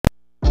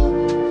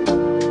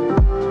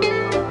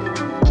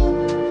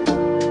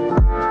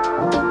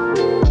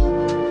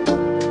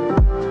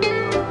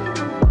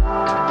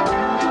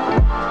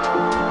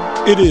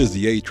It is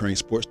the A-Train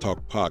Sports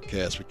Talk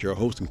podcast with your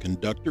host and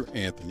conductor,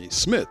 Anthony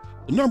Smith,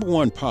 the number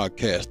one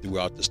podcast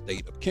throughout the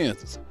state of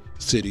Kansas,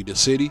 city to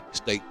city,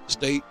 state to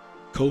state,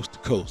 coast to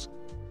coast.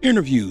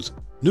 Interviews,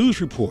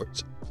 news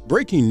reports,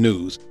 breaking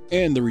news,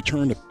 and the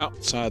return of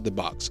outside the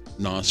box,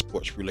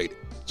 non-sports related.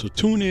 So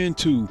tune in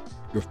to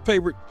your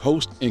favorite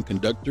host and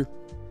conductor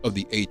of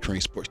the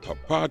A-Train Sports Talk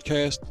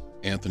podcast,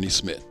 Anthony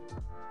Smith.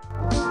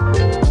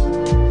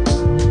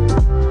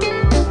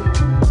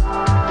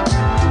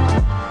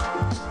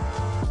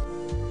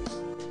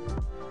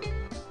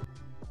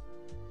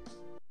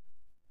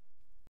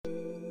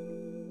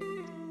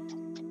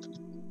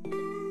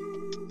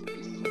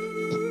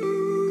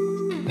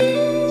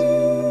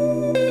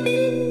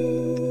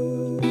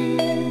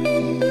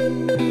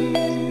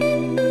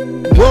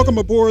 Welcome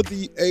aboard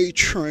the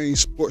A-Train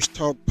Sports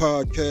Talk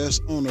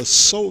podcast on a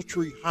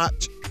sultry, hot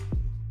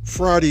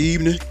Friday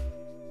evening.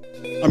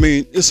 I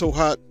mean, it's so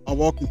hot, I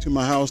walk into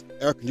my house,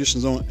 air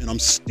conditioning's on, and I'm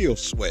still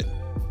sweating.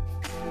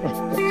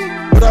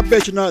 But I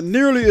bet you not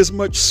nearly as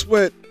much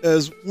sweat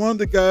as one of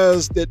the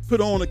guys that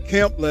put on a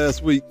camp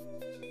last week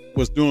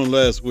was doing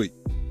last week.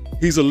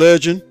 He's a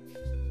legend,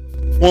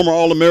 former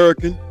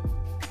All-American,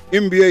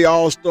 NBA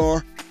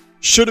All-Star,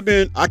 should have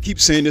been, I keep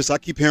saying this, I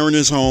keep hammering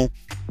this home,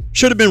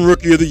 should have been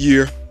Rookie of the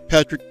Year.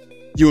 Patrick,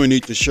 you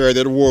need to share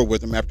that award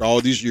with him after all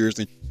these years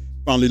and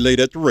finally lay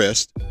that to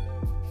rest.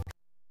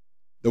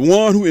 The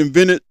one who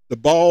invented the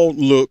bald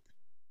look,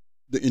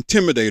 the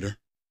intimidator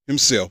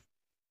himself,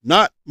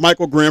 not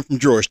Michael Graham from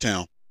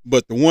Georgetown,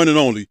 but the one and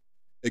only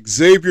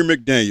Xavier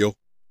McDaniel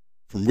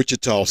from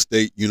Wichita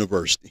State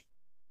University.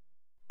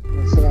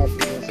 What's up?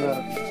 What's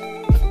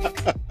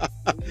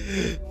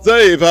up?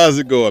 Dave, how's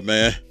it going,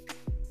 man?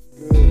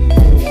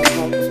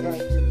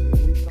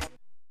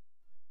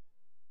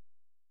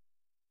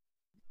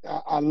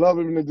 I love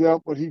him to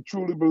death, but he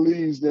truly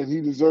believes that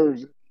he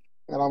deserves it.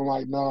 And I'm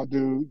like, nah,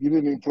 dude, you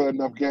didn't even play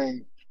enough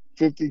games.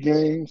 50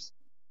 games?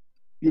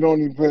 You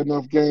don't even play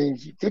enough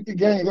games. 50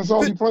 games, that's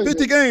all he played.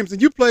 50 games,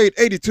 and you played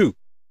 82.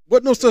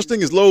 Wasn't no such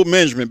thing as load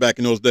management back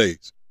in those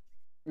days.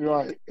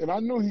 Right. And I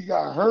knew he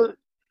got hurt,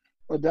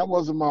 but that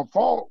wasn't my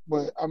fault.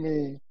 But, I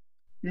mean,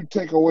 you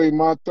take away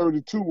my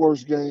 32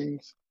 worst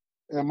games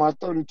and my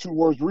 32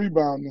 worst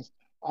rebounders,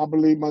 I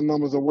believe my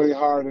numbers are way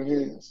higher than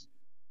his.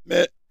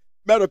 Man,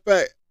 matter of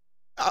fact,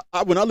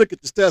 when I look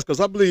at the stats, because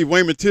I believe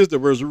Wayman Tisdale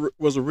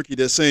was a rookie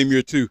that same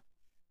year too.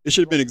 It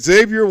should have been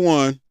Xavier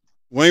 1,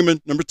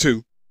 Wayman number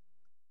 2,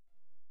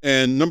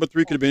 and number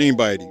 3 could have been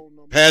anybody,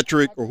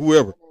 Patrick or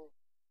whoever.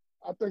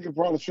 I think it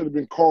probably should have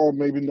been Carl,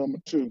 maybe number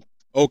 2.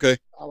 Okay.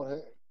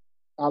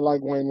 I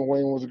like Wayman.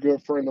 Wayman was a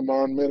good friend of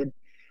mine. Met him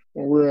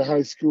when we were in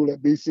high school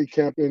at BC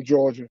Camp in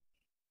Georgia.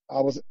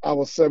 I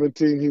was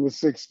 17, he was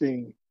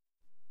 16.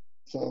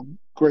 So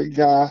great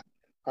guy.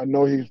 I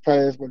know he's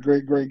passed, but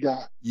great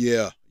guy.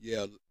 Yeah.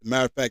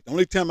 Matter of fact, the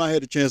only time I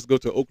had a chance to go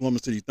to an Oklahoma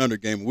City Thunder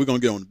game, and we're going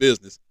to get on the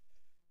business,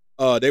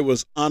 they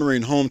was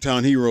honoring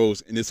hometown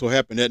heroes, and it so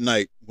happened that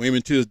night,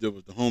 Wayman Tisdale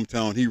was the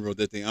hometown hero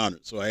that they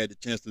honored. So I had the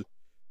chance to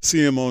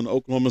see him on the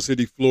Oklahoma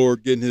City floor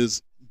getting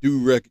his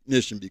due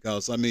recognition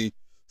because, I mean,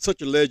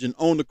 such a legend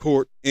on the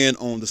court and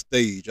on the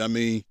stage. I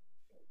mean,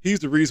 he's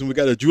the reason we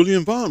got a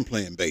Julian Vaughn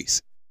playing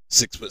bass,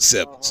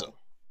 6'7". So,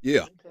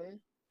 yeah. Okay.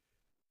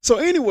 So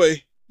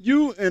anyway,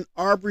 you and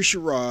Aubrey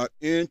Sherrod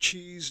and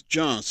Cheese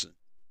Johnson,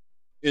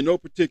 in no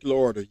particular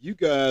order, you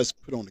guys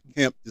put on a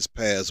camp this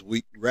past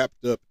week,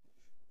 wrapped up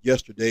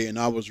yesterday, and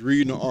I was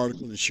reading the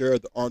article and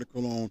shared the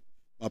article on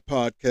my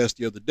podcast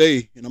the other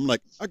day, and I'm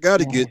like, I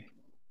got to get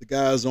the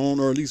guys on,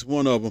 or at least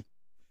one of them,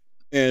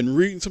 and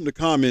reading some of the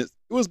comments,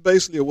 it was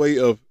basically a way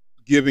of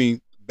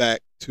giving back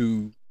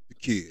to the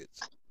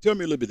kids. Tell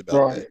me a little bit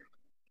about that.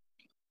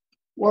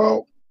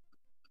 Well,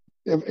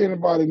 if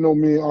anybody know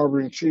me and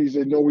Aubrey and Cheese,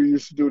 they know we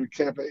used to do the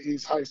camp at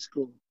East High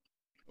School.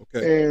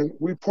 Okay. And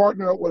we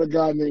partnered up with a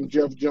guy named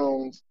Jeff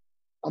Jones.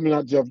 I mean,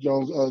 not Jeff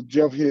Jones,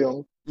 Jeff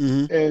Hill.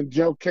 Mm-hmm. And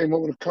Jeff came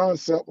up with a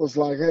concept, was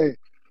like, hey,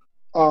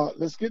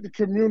 let's get the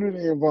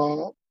community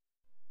involved.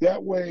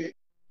 That way,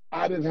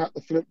 I didn't have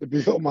to flip the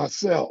bill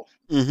myself.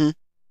 Mm-hmm.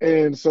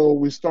 And so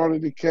we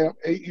started the camp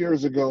 8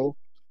 years ago.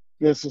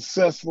 They're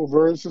successful,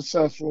 very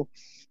successful.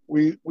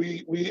 We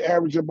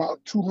average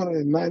about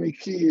 290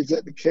 kids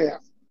at the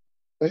camp.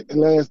 The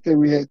last day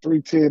we had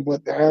 310,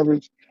 but the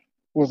average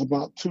was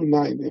about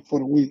 290 for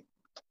the week.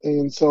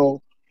 And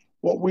so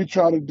what we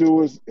try to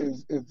do is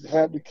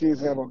have the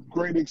kids have a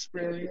great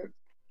experience.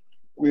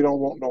 We don't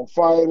want no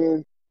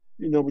fighting,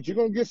 but you're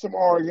going to get some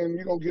arguing,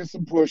 you're going to get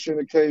some pushing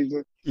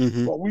occasionally.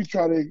 Mm-hmm. But we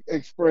try to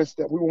express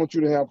that we want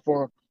you to have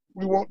fun.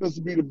 We want this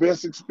to be the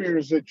best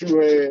experience that you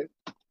had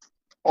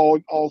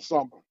all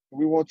summer.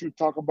 We want you to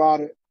talk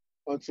about it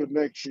until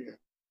next year.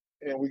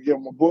 And we give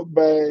them a book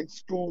bag,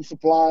 school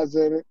supplies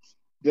in it,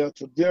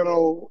 Delta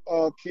dental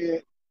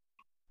kit.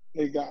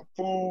 They got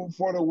food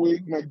for the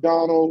week,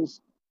 McDonald's.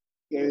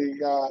 They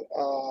got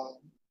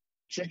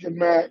chicken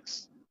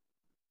Macs,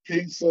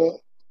 pizza.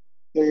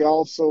 They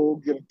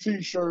also get a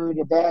T-shirt,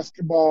 a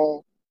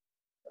basketball.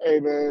 Hey,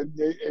 man,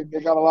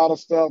 they got a lot of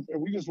stuff,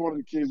 and we just wanted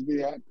the kids to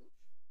be happy.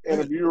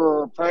 And if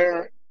you're a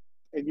parent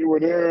and you were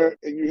there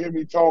and you hear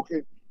me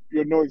talking,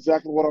 you'll know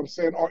exactly what I'm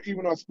saying. Or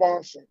even a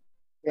sponsor.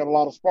 We had a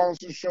lot of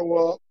sponsors show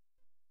up,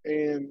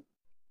 and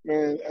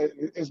man,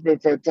 it's been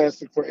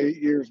fantastic for 8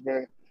 years,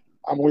 man.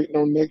 I'm waiting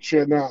on next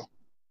year now.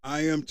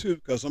 I am too,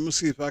 because I'm gonna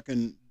see if I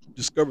can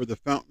discover the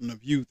fountain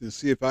of youth and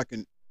see if I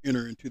can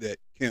enter into that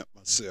camp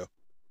myself.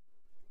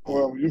 Um,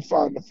 Well, you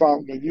find the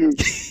fountain of youth.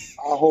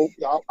 I hope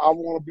I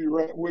want to be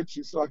right with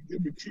you so I can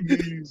give me two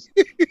knees,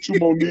 two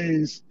more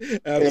knees,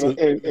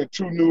 absolutely, and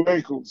two new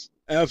ankles.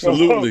 So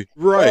absolutely,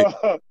 right,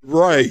 so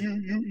right,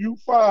 you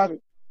find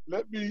it.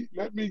 Let me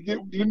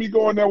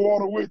go in that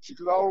water with you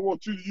because I don't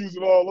want you to use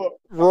it all up.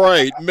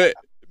 right, man.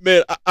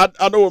 Man,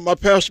 I know what my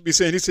pastor be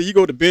saying. He said, you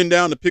go to bend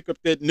down to pick up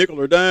that nickel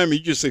or dime, and you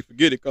just say,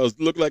 forget it, because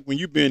it look like when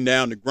you bend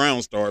down, the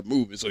ground start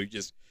moving. So you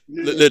just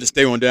Yeah. let it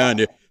stay on down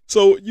there.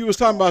 So you was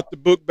talking about the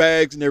book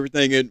bags and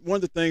everything. And one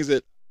of the things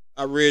that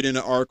I read in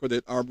an article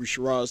that Aubrey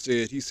Sherrod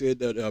said, he said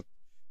that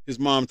his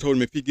mom told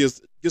him if he gets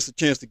a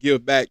chance to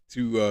give back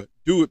to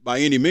do it by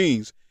any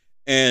means.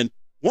 And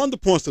one of the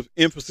points of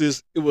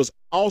emphasis, it was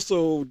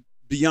also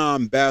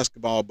beyond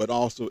basketball, but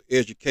also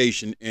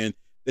education, and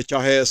that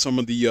y'all had some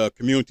of the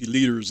community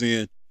leaders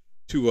in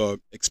to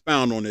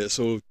expound on that.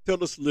 So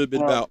tell us a little bit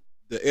Right. about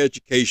the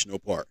educational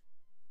part.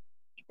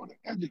 On the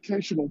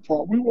educational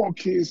part, we want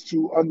kids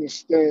to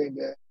understand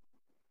that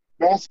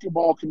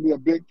basketball can be a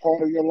big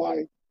part of your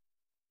life,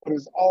 but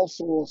it's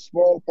also a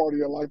small part of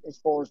your life as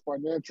far as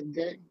financial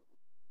gain.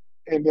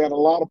 And that a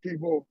lot of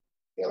people,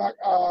 and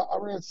I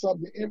read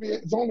something, the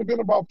NBA, it's only been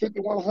about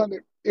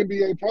 5,100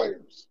 NBA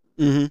players,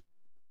 Mm-hmm.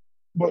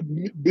 but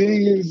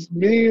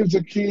millions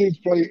of kids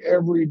play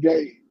every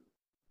day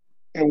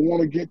and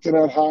want to get to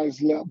that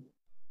highest level.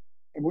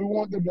 And we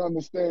want them to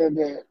understand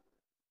that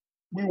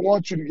we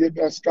want you to get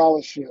that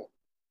scholarship,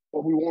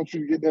 but we want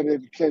you to get that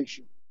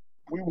education.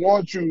 We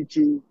want you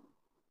to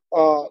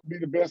be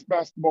the best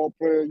basketball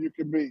player you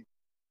can be.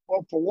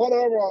 But for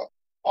whatever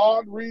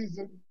odd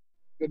reason,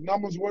 the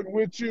numbers weren't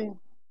with you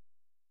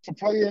to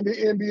play in the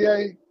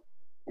NBA,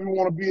 we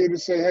want to be able to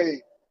say,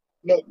 hey,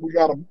 look, we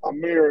got a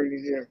mayor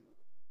in here.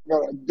 We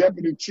got a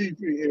deputy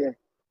chief in here.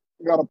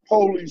 We got a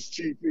police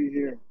chief in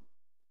here.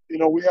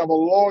 We have a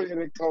lawyer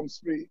that comes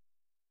speak.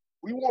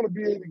 We want to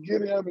be able to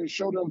get in and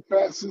show them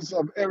facets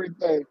of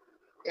everything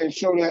and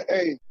show that,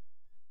 hey,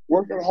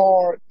 working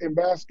hard in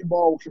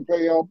basketball can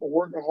pay off, but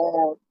working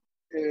hard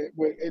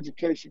with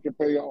education can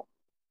pay off.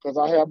 Because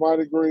I have my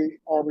degree,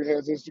 Aubrey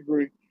has his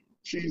degree,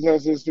 Cheese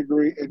has his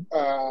degree, and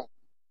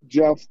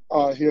Jeff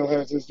Hill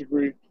has his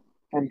degree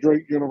from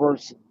Drake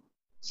University.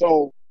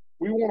 So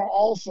we want to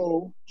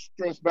also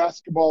stress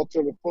basketball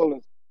to the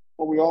fullest,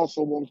 but we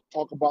also want to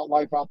talk about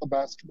life after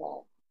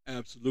basketball.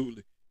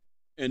 Absolutely.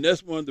 And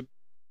that's one of the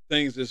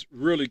things that's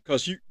really,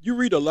 because you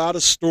read a lot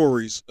of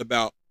stories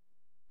about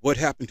what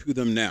happened to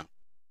them now,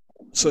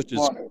 such as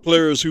Right,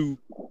 players who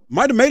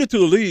might have made it to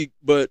the league,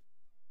 but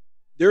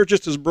they're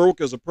just as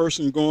broke as a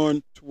person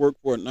going to work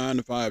for a 9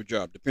 to 5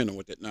 job, depending on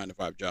what that 9 to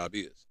 5 job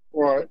is.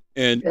 right.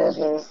 And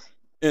Uh-huh.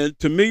 and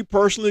to me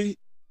personally,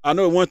 I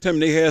know at one time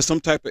they had some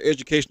type of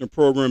educational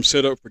program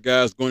set up for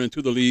guys going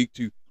into the league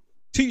to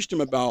teach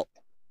them about,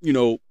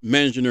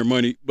 managing their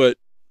money. But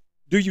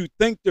do you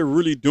think they're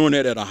really doing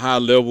that at a high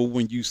level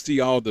when you see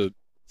all the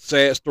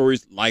sad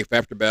stories, life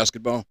after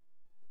basketball?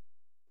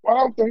 Well, I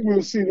don't think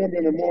we'll see them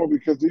anymore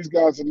because these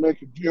guys are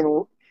making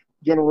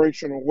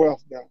generational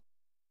wealth now.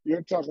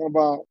 You're talking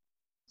about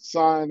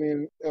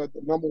signing the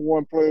number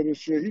one player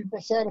this year. He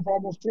signed for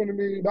almost $20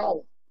 million.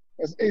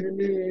 That's 80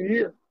 million a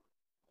year.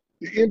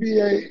 The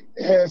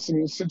NBA has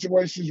some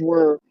situations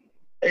where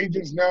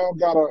agents now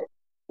gotta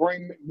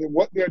bring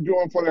what they're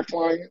doing for their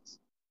clients,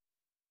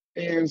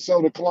 and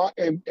so the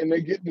client and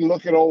they get to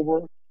look it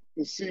over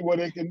to see where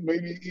they can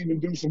maybe even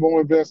do some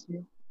more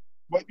investment.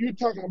 But you're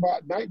talking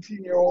about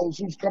 19-year-olds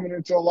who's coming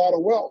into a lot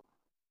of wealth,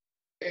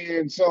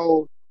 and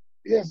so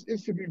yes, it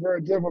should be very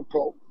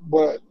difficult.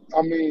 But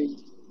I mean,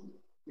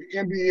 the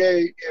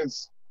NBA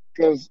is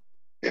because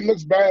it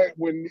looks bad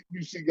when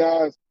you see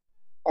guys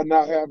are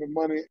not having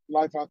money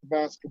life after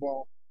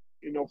basketball.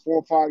 4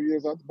 or 5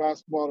 years after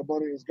basketball, the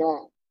money is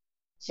gone.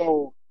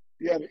 So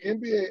yeah, the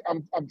NBA,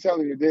 I'm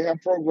telling you, they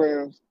have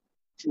programs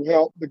to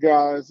help the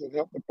guys and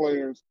help the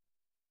players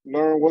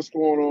learn what's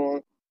going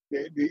on.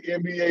 The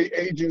NBA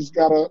agents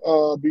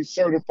gotta be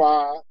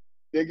certified.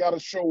 They gotta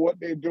show what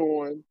they're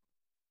doing.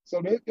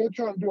 So they're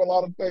trying to do a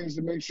lot of things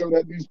to make sure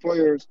that these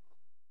players,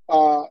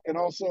 and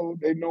also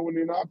they know when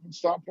they're not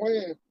stop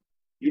playing.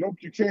 You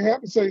can't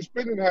have the same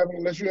spending habit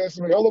unless you have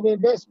some hell of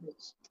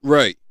investments.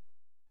 Right.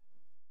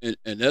 And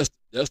that's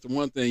the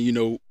one thing,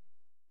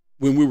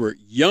 when we were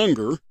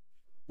younger,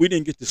 we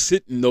didn't get to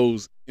sit in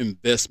those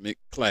investment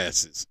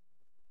classes.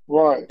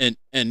 Right,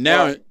 And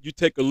now right, you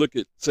take a look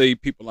at, say,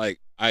 people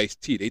like Ice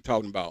T, they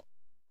talking about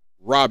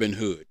Robin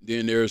Hood.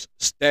 Then there's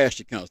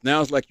stash accounts.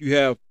 Now it's like you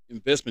have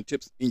investment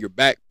tips in your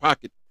back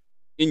pocket,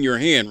 in your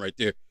hand right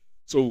there.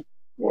 So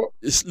well,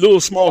 it's little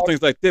small well,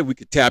 things like that we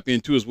could tap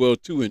into as well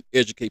too and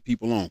educate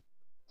people on.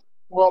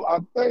 well. I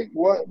think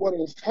what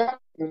is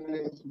happening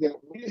is that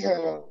we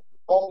have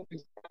all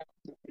these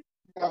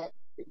got,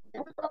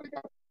 everybody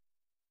got.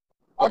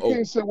 I Uh-oh.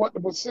 can't say what the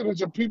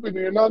percentage of people in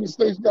the United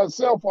States got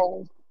cell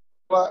phones,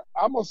 but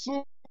I'm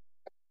assuming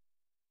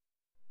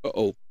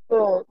Uh-oh.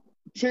 for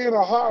 10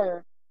 or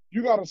higher,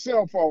 you got a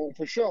cell phone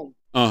for sure.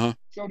 Uh-huh.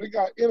 So they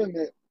got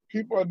internet.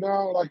 People are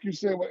now, like you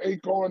said, with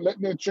Acorn,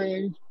 letting it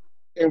change,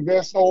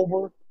 invest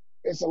over.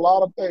 It's a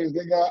lot of things.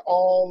 They got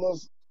all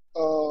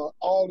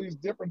these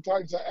different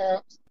types of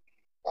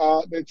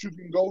apps that you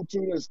can go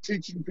to that's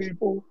teaching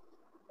people.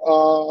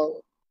 Uh,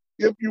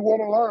 if you want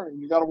to learn,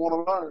 you got to want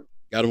to learn.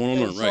 Gotta want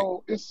to And learn, right?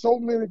 so it's so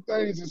many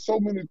things and so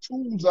many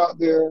tools out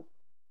there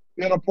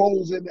than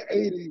opposed in the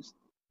 80s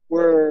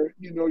where,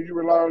 you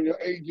rely on your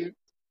agent.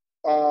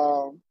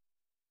 Um,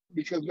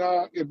 because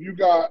now if you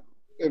got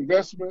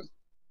investments,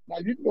 now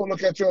you can go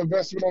look at your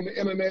investment on the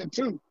internet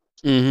too.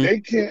 Mm-hmm. They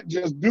can't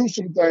just do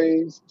some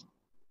things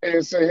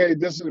and say, hey,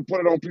 this is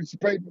put it on a piece of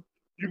paper.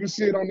 You can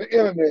see it on the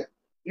internet.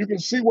 You can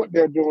see what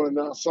they're doing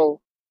now.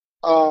 So,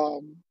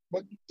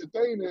 but the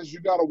thing is, you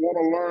got to want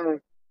to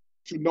learn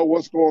to know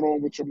what's going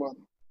on with your money.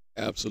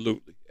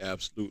 Absolutely.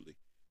 Absolutely.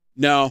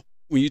 Now,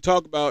 when you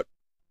talk about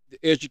the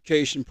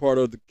education part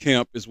of the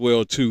camp as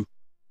well, too,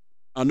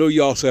 I know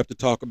you also have to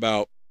talk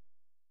about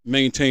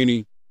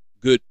maintaining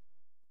good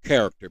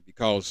character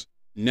because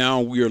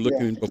now we are Yeah,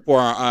 looking before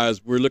our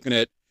eyes. We're looking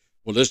at,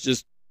 well, let's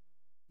just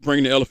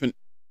bring the elephant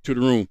to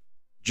the room,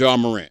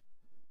 John Morant.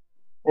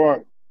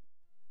 right.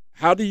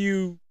 How do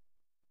you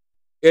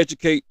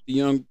educate the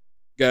young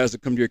guys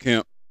that come to your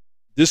camp?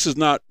 This is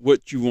not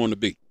what you want to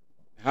be.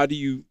 How do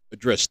you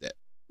address that?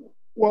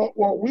 Well,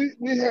 we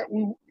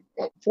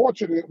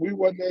fortunate we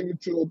wasn't able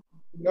to.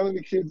 None of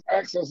the kids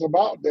asked us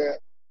about that.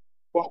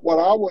 But what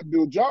I would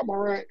do, John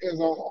Morant is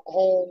a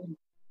home,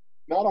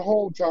 not a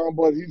hometown,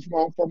 but he's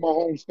from my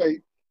home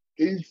state.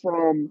 He's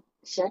from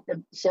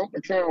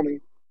Sumter County.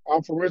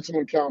 I'm from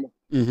Richmond County.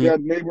 Mm-hmm. You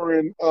have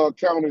neighboring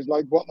counties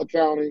like Butler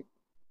County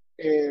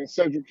and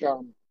Sedgwick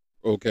County.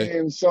 Okay.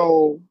 And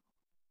so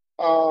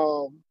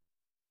the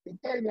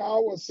thing that I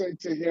would say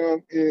to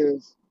him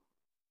is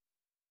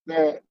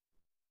that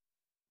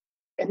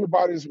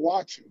everybody's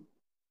watching.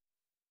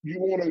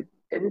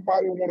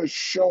 Everybody want to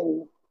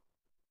show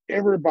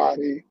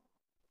everybody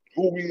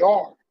who we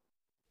are.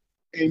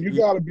 And you Mm-hmm.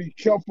 got to be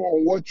careful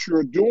on what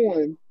you're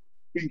doing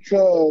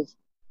because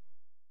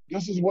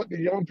this is what the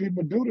young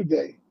people do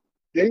today.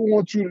 They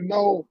want you to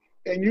know,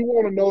 and you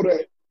want to know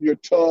that you're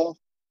tough.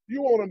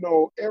 You want to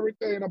know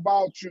everything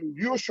about you.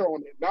 You're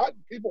showing it. Not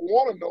people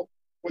want to know,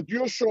 but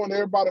you're showing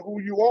everybody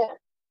who you are.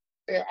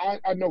 And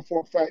I know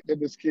for a fact that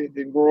this kid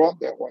didn't grow up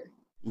that way.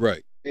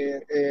 Right.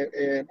 And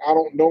I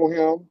don't know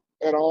him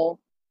at all,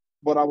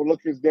 but I would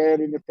look his dad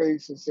in the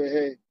face and say,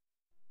 hey,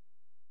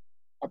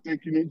 I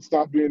think you need to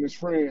stop being his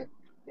friend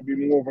and be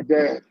more of a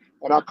dad.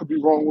 And I could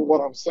be wrong with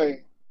what I'm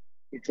saying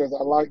because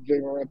I like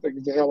Xavier. I think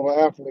he's a hell of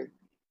an athlete.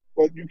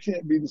 But you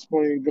can't be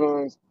displaying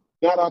guns.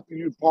 Not after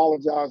you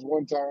apologize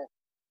one time,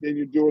 then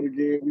you do it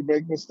again. We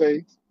make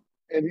mistakes,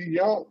 and he's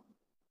young.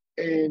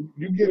 And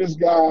you get this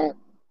guy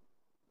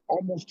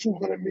almost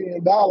 $200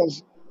 million.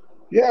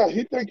 Yeah,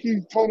 he think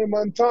he's Tony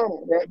Montana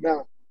right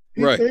now.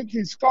 He Right. think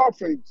he's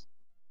Scarface.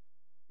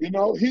 He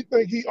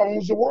think he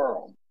owns the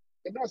world,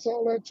 and that's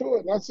all that to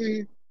it. And I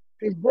see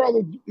his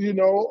brother,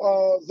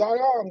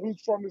 Zion,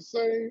 who's from the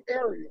same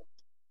area.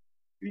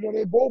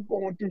 They both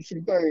going through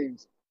some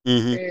things.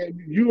 Mm-hmm.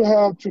 And you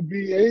have to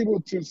be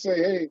able to say,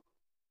 hey,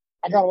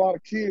 I got a lot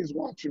of kids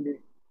watching me. And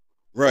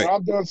Right.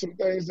 I've done some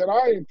things that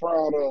I ain't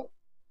proud of.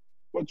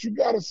 But you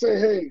got to say,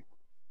 hey,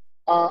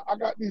 I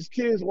got these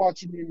kids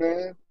watching me,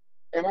 man.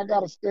 And I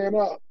got to stand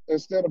up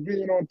instead of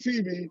being on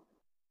TV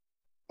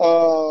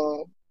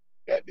uh,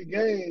 at the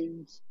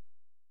games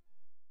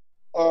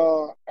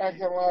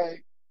acting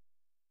like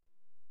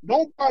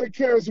nobody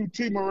cares who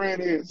T.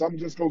 Moran is. I'm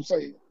just going to say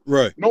it.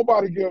 Right.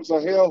 Nobody gives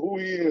a hell who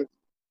he is.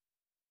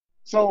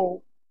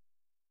 So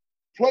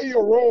play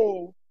your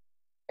role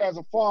as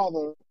a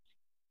father.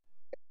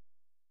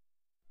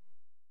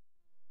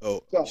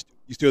 Oh, So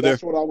you still there?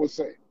 that's what I would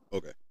say.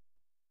 Okay.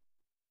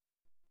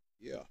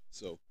 Yeah.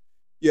 So,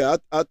 yeah,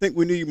 I think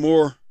we need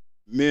more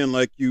men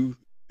like you,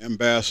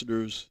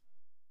 ambassadors.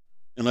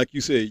 And like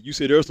you said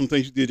there were some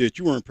things you did that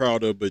you weren't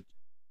proud of, but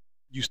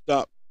you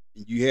stopped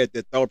and you had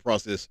that thought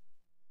process.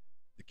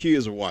 The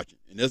kids are watching,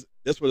 and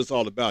that's what it's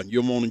all about.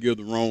 You don't want to give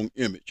the wrong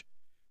image.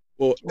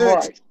 Well,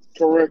 Right.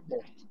 Correct.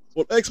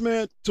 X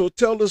man, so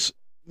tell us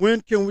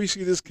when can we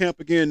see this camp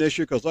again next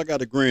year? Because I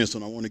got a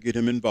grandson, I want to get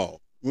him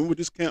involved. When will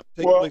this camp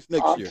take Well, place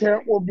next our year?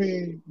 camp will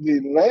be the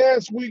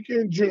last week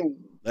in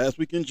June. Last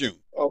week in June.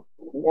 I'm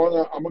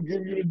going to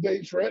give you the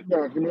dates right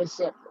now. Give me a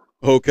second.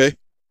 Okay.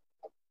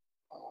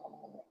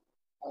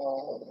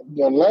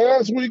 The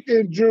last week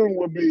in June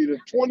will be the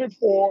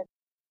 24th,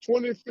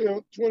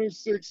 25th,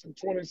 26th, and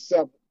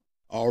 27th.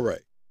 All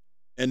right.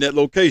 And that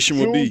location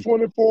will June be.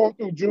 24th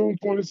through June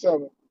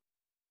 27th.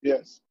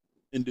 Yes.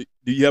 And do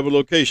you have a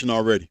location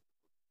already?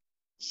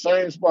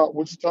 Same spot,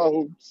 Wichita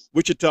Hoops.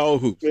 Wichita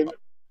Hoops.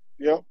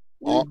 Yep.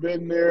 All, We've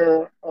been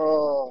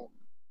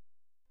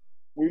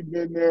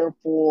there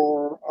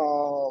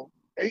for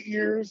 8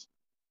 years.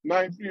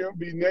 Ninth year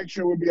next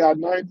year will be our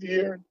ninth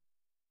year.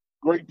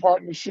 Great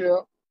partnership,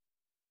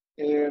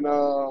 and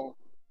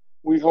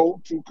we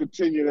hope to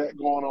continue that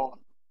going on.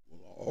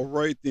 All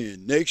right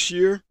then. Next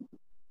year,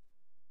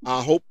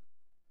 I hope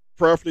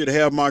preferably to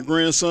have my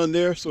grandson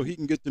there so he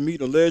can get to meet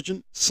a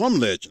legend, some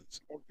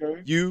legends.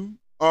 Okay. You,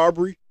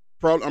 Aubrey,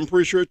 probably I'm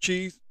pretty sure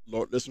Cheese.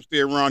 Lord, let him stay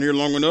around here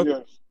long enough.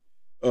 Yes.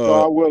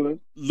 God willing.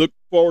 Look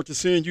forward to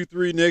seeing you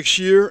three next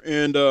year,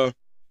 and I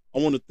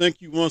want to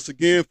thank you once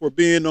again for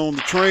being on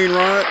the train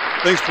ride.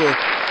 Thanks for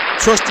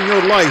trusting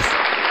your life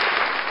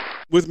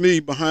with me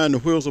behind the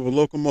wheels of a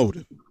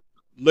locomotive.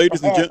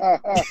 Ladies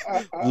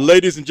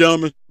and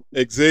gentlemen,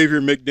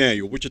 Xavier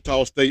McDaniel,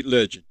 Wichita State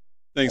legend.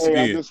 Thanks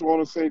again. I just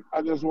want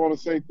to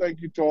say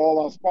thank you to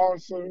all our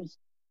sponsors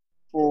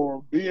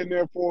for being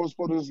there for us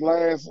for this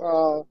last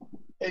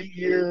 8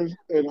 years,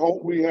 and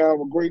hope we have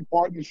a great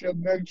partnership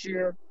next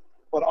year.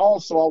 But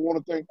also, I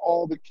want to thank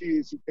all the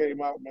kids who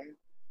came out, man.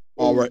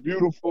 It was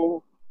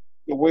beautiful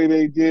the way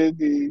they did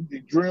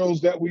the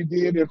drills that we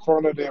did in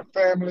front of their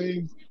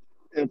families,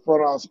 in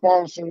front of our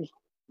sponsors.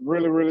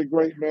 Really, really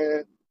great,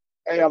 man.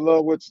 Hey, I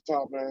love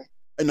Wichita, man.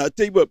 And I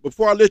tell you what,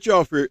 before I let you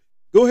off here,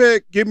 go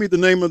ahead, give me the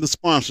name of the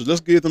sponsors.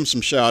 Let's give them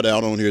some shout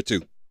out on here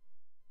too.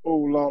 Oh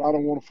Lord, I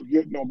don't want to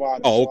forget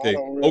nobody. Oh, okay,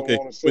 so okay.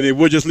 But then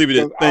we'll just leave it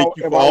at thank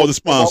you for all the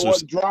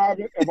sponsors.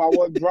 If I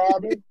wasn't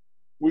driving,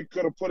 we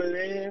could have put it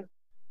in,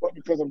 but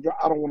because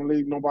I don't want to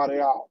leave nobody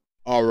out.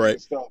 All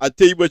right. I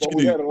tell you what you can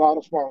do. We had a lot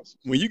of sponsors.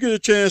 When you get a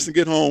chance to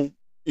get home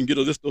and get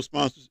a list of those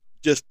sponsors,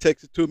 just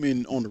text it to me,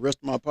 and on the rest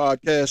of my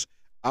podcast,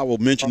 I will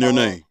mention their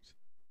names.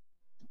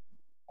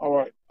 All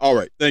right. All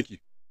right. Thank you.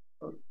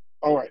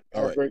 All right.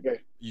 Have a great day.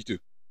 You too.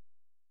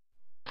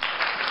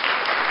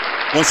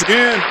 Once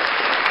again,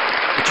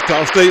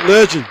 Wichita State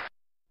legend,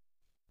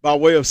 by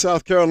way of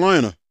South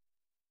Carolina,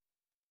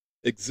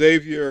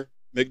 Xavier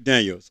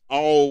McDaniel. It's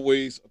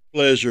always a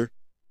pleasure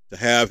to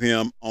have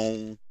him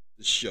on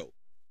the show.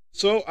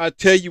 So I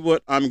tell you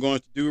what I'm going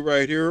to do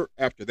right here.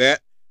 After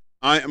that,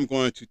 I am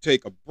going to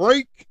take a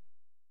break.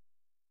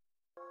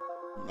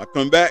 When I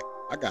come back,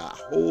 I got a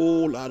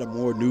whole lot of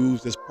more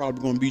news that's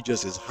probably going to be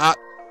just as hot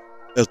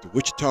as the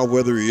Wichita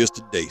weather is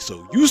today.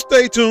 So you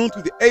stay tuned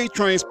to the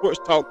A-Train Sports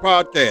Talk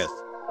podcast.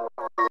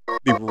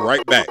 Be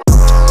right back.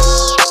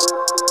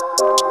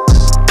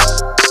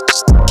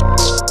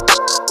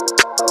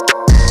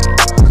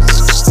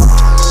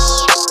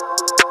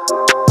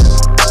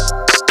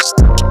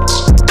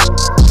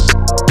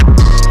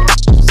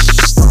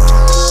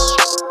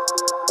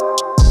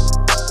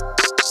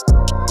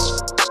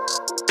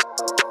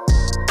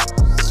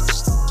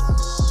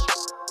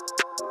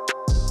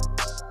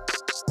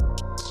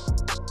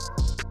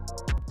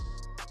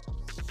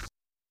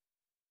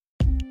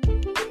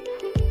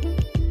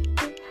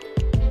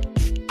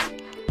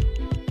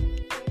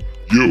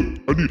 Yo,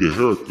 I need a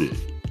haircut.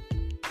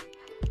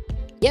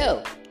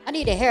 Yo, I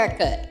need a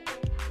haircut.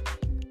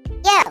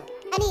 Yo,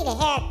 I need a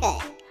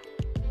haircut.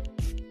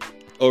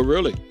 Oh,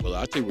 really? Well,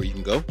 I'll tell you where you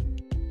can go.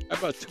 How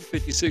about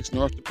 256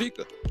 North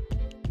Topeka?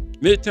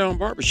 Midtown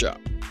Barbershop.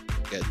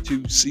 Got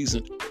 2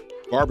 seasoned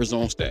barbers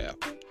on staff,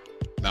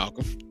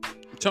 Malcolm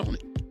and Tony.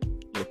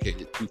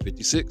 Located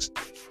 256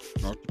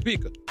 North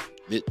Topeka,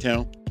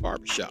 Midtown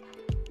Barbershop.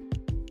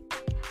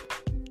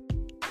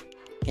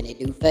 Can they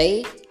do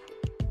fades?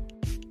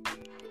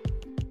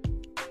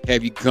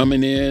 Have you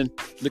coming in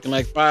looking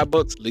like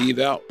 $5, leave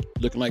out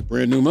looking like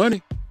brand new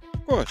money?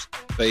 Of course,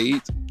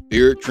 fades,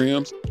 beard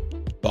trims,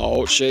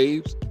 bald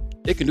shaves,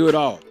 they can do it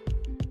all.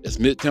 That's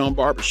Midtown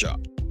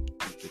Barbershop,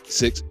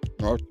 56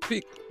 North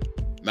Topeka.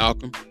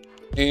 Malcolm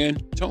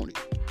and Tony.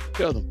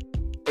 Tell them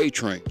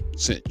A-Train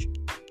sent you.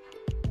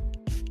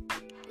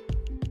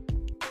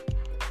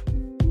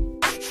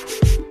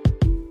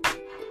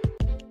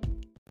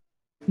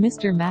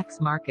 Mr.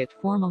 Max Market,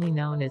 formerly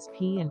known as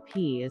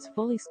P&P, is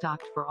fully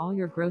stocked for all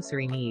your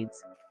grocery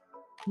needs.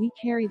 We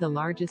carry the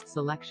largest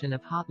selection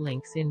of hot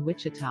links in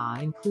Wichita,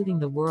 including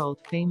the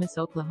world-famous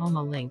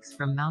Oklahoma links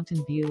from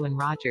Mountain View and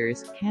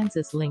Rogers,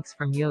 Kansas links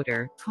from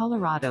Yoder,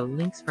 Colorado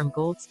links from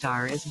Gold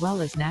Star, as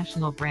well as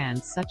national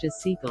brands such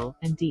as Siegel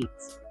and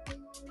Dietz.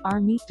 Our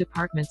meat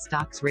department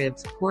stocks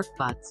ribs, pork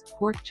butts,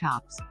 pork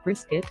chops,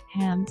 brisket,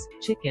 hams,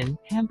 chicken,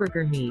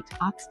 hamburger meat,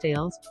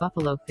 oxtails,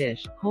 buffalo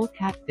fish, whole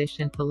catfish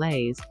and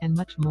fillets, and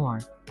much more.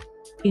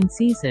 In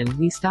season,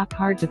 we stock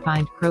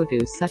hard-to-find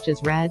produce such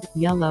as red,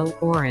 yellow,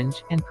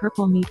 orange, and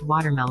purple meat,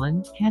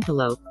 watermelon,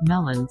 cantaloupe,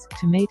 melons,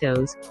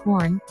 tomatoes,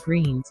 corn,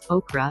 greens,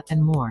 okra,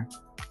 and more.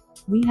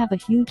 We have a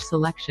huge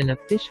selection of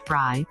fish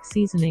fry,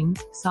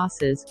 seasonings,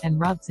 sauces, and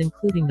rubs,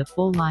 including the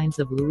full lines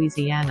of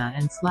Louisiana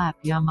and Slap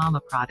Ya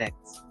Mama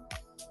products.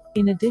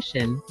 In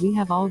addition, we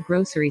have all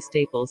grocery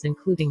staples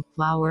including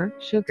flour,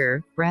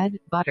 sugar, bread,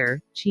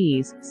 butter,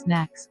 cheese,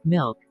 snacks,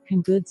 milk,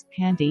 canned goods,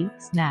 candy,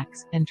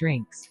 snacks, and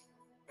drinks.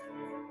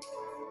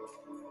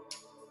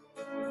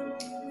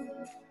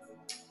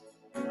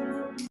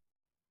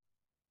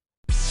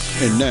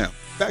 And now,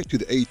 back to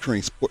the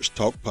A-Train Sports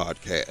Talk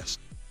podcast.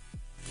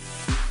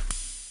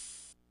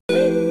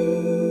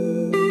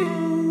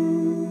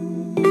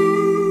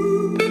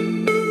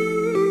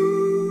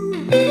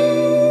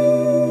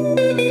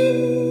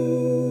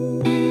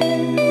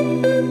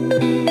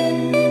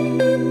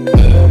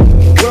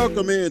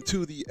 Welcome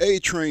into the A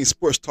Train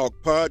Sports Talk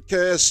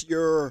Podcast,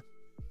 your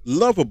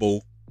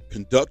lovable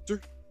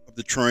conductor of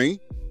the train.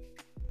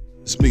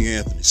 It's me,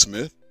 Anthony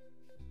Smith,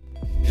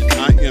 and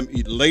I am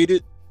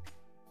elated.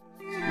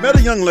 Met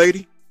a young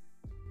lady,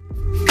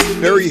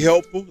 very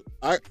helpful.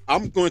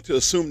 I'm going to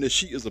assume that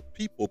she is a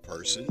people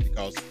person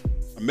because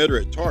I met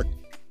her at Target.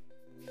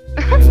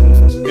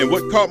 And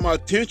what caught my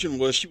attention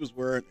was she was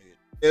wearing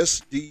an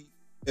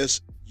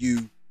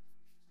SDSU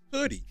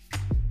hoodie.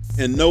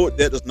 And no,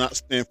 that does not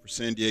stand for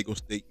San Diego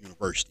State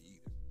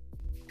University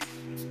either.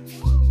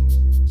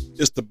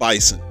 It's the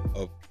Bison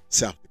of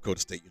South Dakota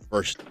State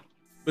University.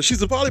 But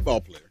she's a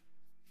volleyball player.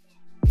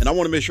 And I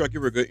want to make sure I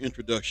give her a good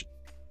introduction.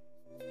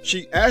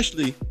 She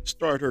actually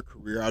started her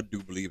career, I do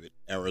believe, at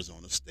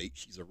Arizona State.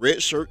 She's a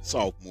redshirt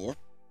sophomore.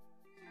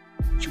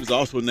 She was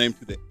also named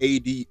to the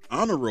AD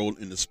honor roll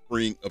in the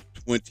spring of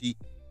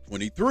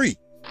 2023.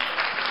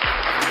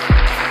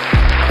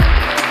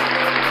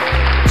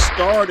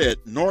 Started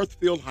at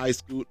Northfield High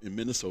School in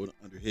Minnesota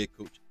under head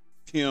coach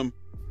Tim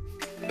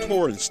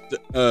Torrance.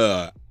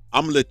 I'm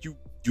going to let you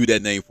do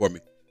that name for me.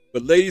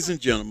 But ladies and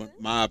gentlemen,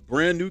 my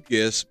brand new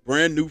guest,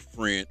 brand new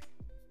friend,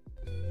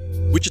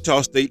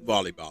 Wichita State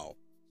Volleyball,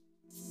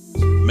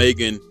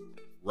 Megan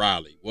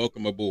Reilly.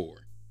 Welcome aboard.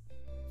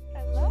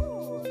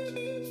 Hello.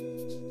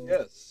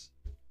 Yes,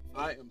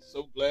 I am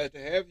so glad to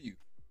have you.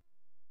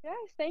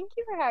 Yes, thank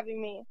you for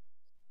having me.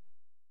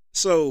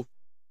 So,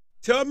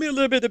 tell me a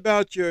little bit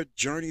about your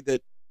journey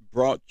that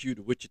brought you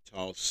to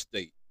Wichita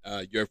State.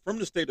 You're from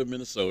the state of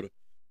Minnesota,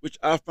 which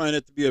I find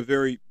it to be a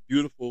very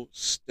beautiful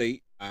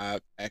state.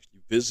 I've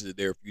actually visited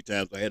there a few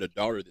times. I had a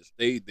daughter that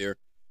stayed there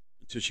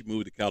until she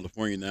moved to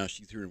California. Now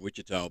she's here in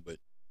Wichita, but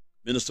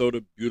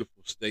Minnesota,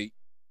 beautiful state.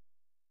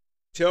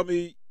 Tell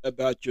me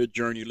about your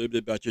journey, a little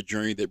bit about your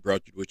journey that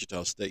brought you to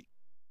Wichita State.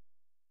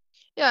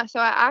 Yeah, so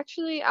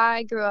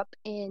I grew up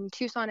in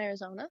Tucson,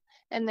 Arizona,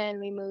 and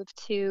then we moved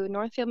to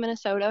Northfield,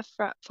 Minnesota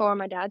for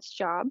my dad's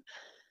job.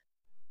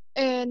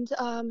 And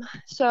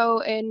so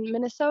in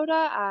Minnesota,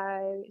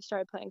 I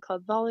started playing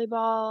club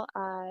volleyball.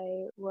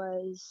 I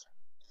was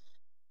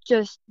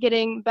just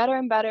getting better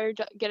and better,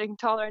 getting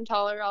taller and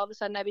taller. All of a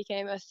sudden, I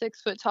became a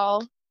 6 foot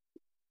tall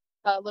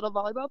little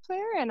volleyball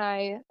player, and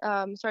I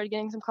started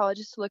getting some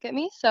colleges to look at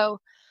me.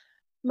 So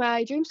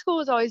my dream school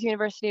was always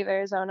University of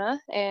Arizona,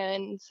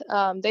 and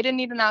they didn't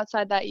need an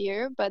outside that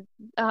year, but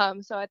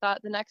so I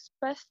thought the next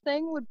best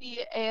thing would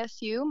be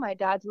ASU, my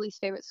dad's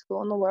least favorite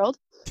school in the world.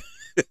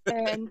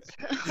 And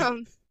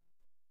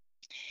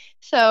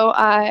so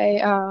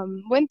I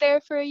went there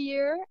for a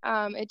year.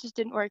 It just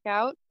didn't work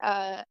out.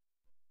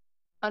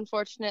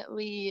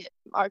 Unfortunately,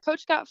 our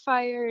coach got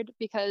fired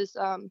because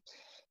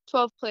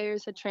 12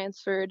 players had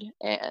transferred,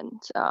 and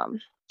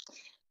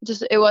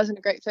just it wasn't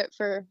a great fit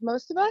for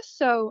most of us.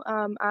 So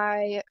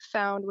I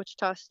found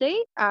Wichita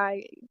State.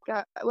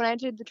 When I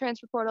entered the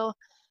transfer portal,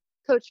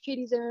 Coach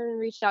Katie Zimmerman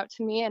reached out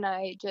to me, and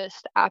I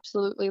just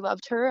absolutely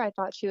loved her. I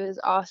thought she was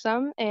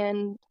awesome,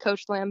 and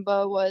Coach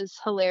Lamba was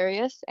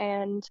hilarious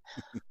and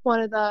one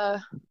of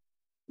the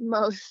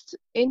most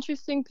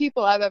interesting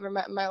people I've ever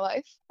met in my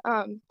life.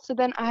 So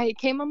then I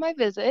came on my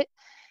visit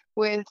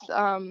with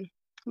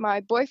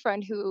my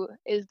boyfriend, who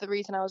is the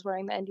reason I was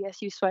wearing the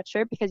NDSU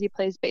sweatshirt because he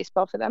plays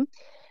baseball for them.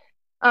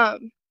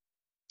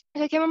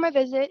 I came on my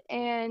visit,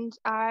 and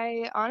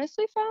I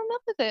honestly fell in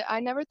love with it. I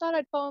never thought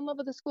I'd fall in love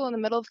with a school in the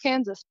middle of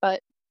Kansas,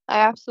 but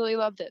I absolutely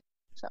loved it.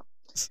 So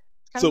it's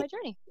kind of my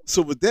journey.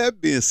 So with that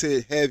being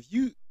said, had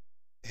you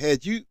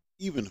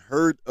even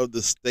heard of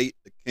the state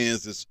of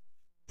Kansas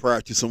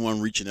prior to someone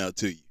reaching out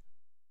to you?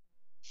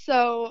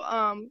 So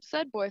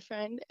said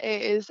boyfriend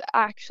is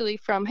actually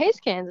from Hays,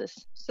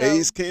 Kansas. So,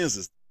 Hays,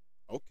 Kansas.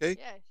 Okay.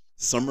 yes,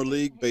 Summer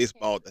League Hays,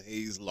 baseball at Kansas. the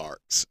Hays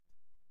Larks.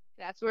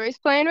 That's where he's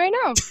playing right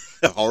now.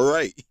 All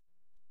right.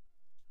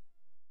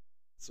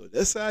 So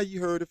that's how you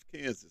heard of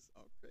Kansas.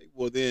 Okay.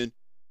 Well, then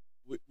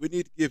we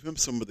need to give him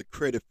some of the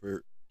credit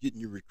for getting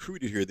you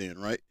recruited here then,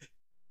 right?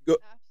 Go.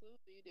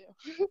 Absolutely, you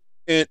do.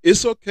 And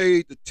it's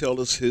okay to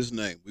tell us his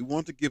name. We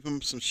want to give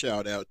him some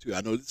shout out too.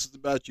 I know this is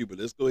about you, but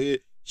let's go ahead,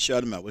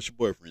 shout him out. What's your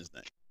boyfriend's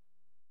name?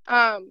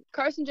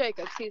 Carson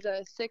Jacobs. He's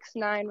a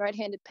 6'9"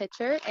 right-handed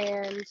pitcher,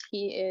 and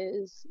he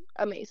is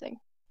amazing.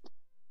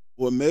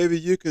 Well, maybe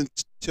you can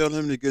tell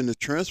him to get in the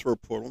transfer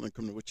portal and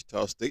come to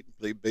Wichita State and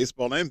play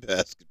baseball and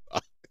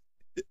basketball.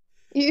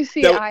 You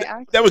see,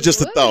 that was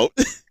just a thought.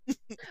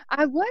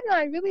 I would, and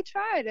I really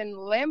tried, and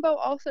Lambo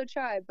also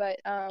tried,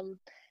 but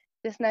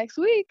this next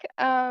week,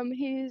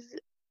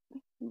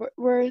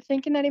 we're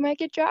thinking that he might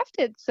get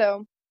drafted.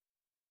 So.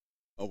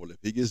 Oh well, if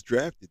he gets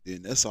drafted,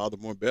 then that's all the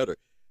more better.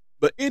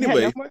 But Yeah,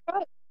 anyway, no more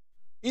fun.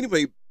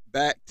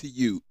 back to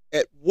you.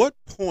 At what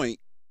point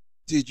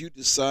did you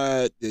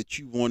decide that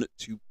you wanted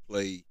to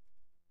play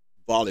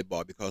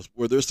volleyball? Because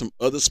were there some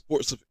other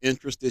sports of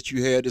interest that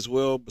you had as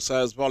well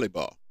besides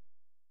volleyball?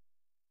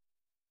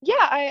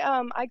 Yeah,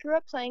 I grew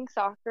up playing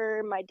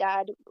soccer. My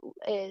dad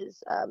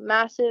is a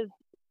massive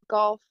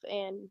golf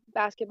and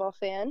basketball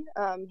fan.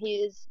 He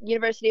is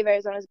University of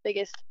Arizona's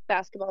biggest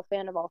basketball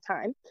fan of all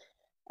time.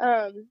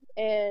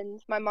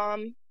 And my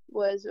mom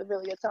was a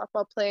really good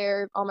softball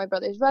player. All my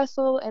brothers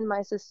wrestle, and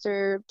my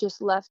sister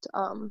just left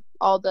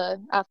all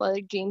the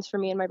athletic genes for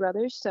me and my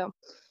brothers. So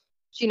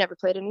she never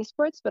played any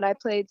sports, but I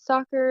played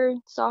soccer,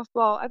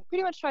 softball. I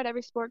pretty much tried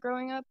every sport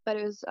growing up, but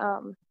it was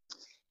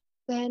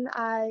then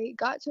I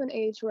got to an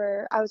age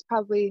where I was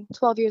probably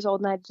 12 years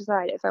old, and I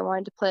decided if I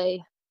wanted to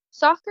play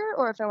soccer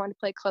or if I wanted to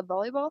play club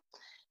volleyball.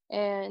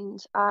 And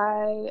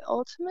I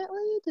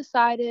ultimately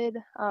decided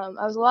I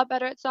was a lot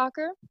better at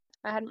soccer.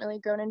 I hadn't really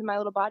grown into my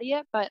little body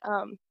yet, but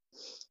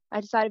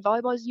I decided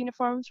volleyball's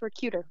uniforms were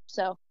cuter.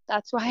 So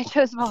that's why I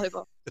chose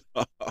volleyball.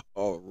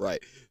 All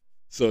right.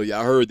 So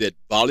y'all heard that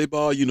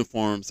volleyball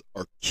uniforms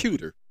are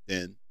cuter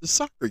than the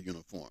soccer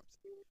uniforms.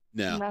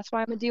 Now, And that's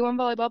why I'm a D1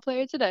 volleyball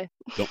player today.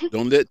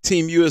 don't let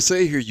Team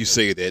USA hear you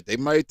say that. They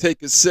might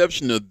take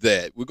exception of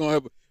that. I'm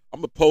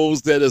gonna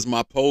pose that as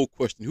my poll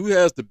question. Who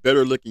has the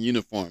better looking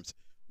uniforms?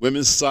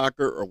 Women's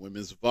soccer or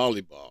women's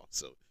volleyball?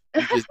 So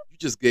you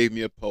just gave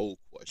me a poll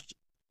question.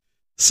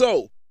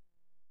 So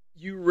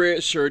you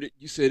redshirted.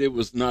 You said it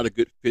was not a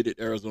good fit at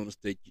Arizona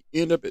State. You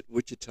end up at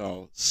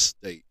Wichita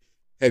State.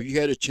 Have you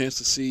had a chance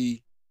to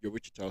see your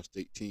Wichita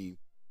State team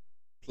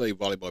play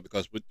volleyball?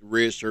 Because with the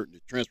red shirt and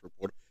the transfer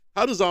portal,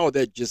 how does all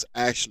that just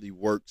actually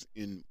works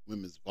in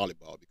women's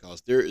volleyball?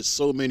 Because there is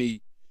so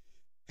many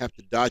have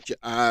to dot your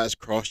I's,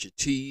 cross your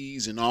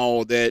T's, and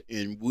all that.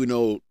 And we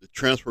know the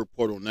transfer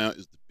portal now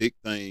is the big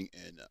thing.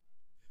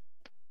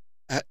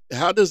 And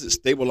how does it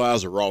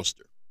stabilize a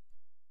roster?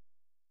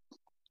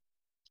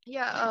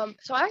 Yeah,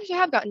 so I actually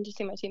have gotten to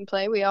see my team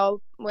play. We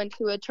all went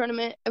to a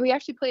tournament, and we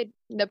actually played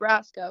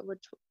Nebraska,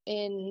 which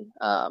in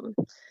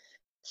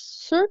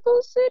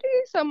Circle City,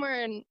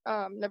 somewhere in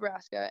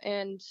Nebraska,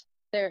 and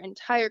their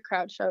entire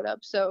crowd showed up.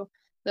 So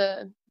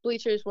the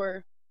bleachers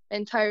were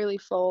entirely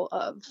full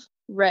of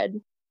red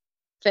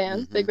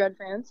fans, Mm-hmm. big red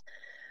fans.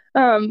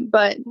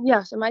 But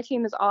yeah, so my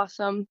team is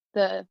awesome.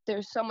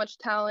 There's so much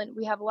talent.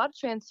 We have a lot of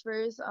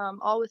transfers,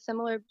 all with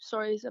similar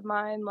stories of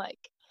mine, like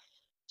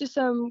just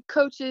some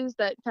coaches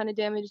that kind of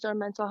damaged our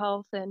mental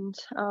health, and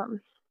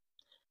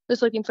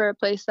just looking for a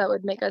place that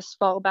would make us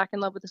fall back in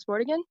love with the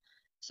sport again.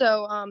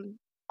 So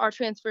our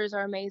transfers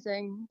are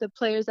amazing. The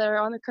players that are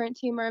on the current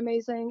team are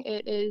amazing.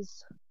 It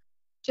is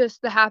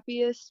just the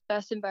happiest,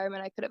 best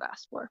environment I could have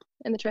asked for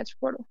in the transfer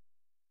portal.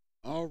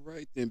 All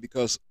right then,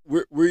 because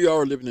we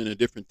are living in a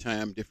different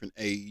time, different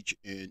age,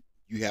 and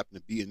you happen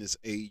to be in this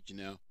age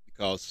now.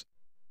 Because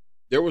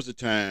there was a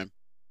time,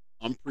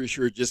 I'm pretty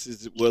sure, just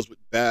as it was with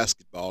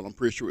basketball, I'm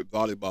pretty sure with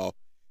volleyball,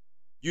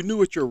 you knew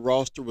what your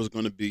roster was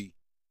going to be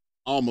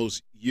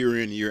almost year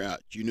in, year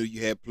out. You knew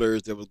you had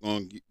players that was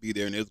going to be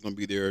there, and they was going to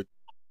be there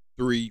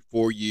 3,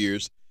 4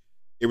 years.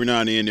 Every now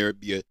and then there would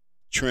be a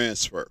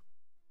transfer.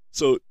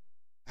 So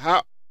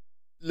how?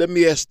 Let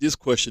me ask this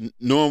question,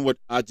 knowing what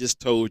I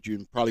just told you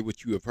and probably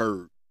what you have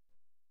heard.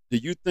 Do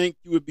you think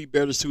you would be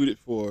better suited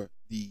for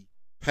the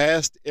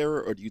past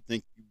era, or do you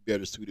think you'd be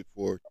better suited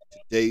for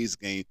today's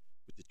game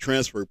with the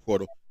transfer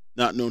portal,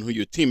 not knowing who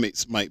your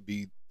teammates might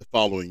be the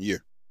following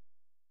year?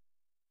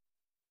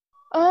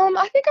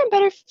 I think I'm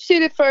better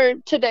suited for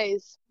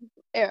today's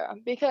era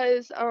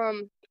because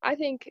I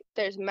think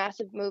there's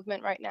massive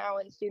movement right now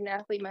in student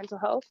athlete mental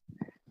health.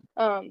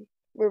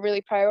 We're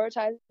really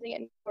prioritizing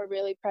it. We're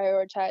really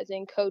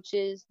prioritizing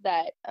coaches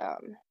that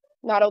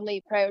not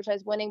only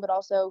prioritize winning, but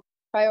also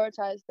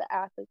prioritize the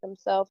athlete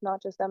themselves,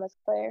 not just them as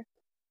a player.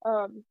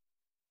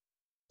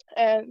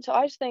 And so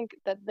I just think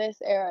that this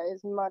era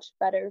is much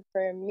better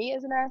for me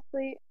as an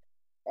athlete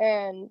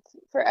and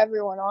for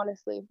everyone,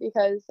 honestly,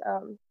 because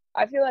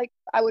I feel like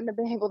I wouldn't have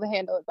been able to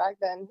handle it back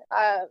then.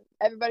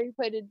 Everybody who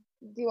played a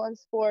D1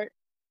 sport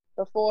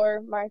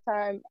before my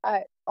time,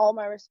 all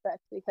my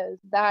respect, because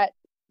that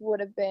would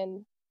have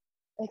been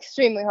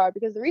extremely hard,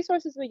 because the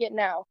resources we get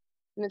now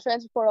and the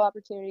transfer portal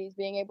opportunities,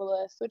 being able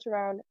to switch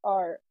around,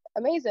 are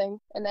amazing,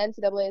 and the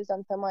NCAA has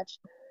done so much.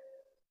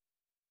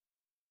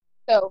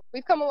 So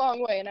we've come a long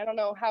way, and I don't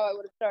know how I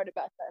would have started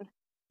back then.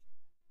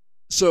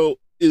 So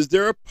is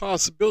there a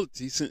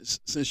possibility,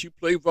 since you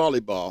play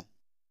volleyball,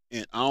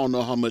 and I don't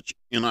know how much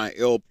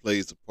NIL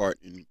plays a part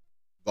in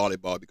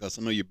volleyball, because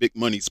I know your big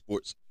money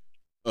sports,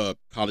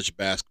 college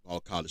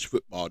basketball, college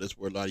football, that's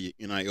where a lot of your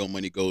NIL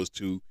money goes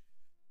to.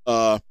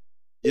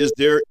 Is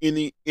there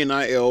any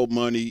NIL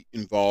money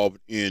involved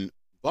in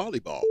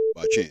volleyball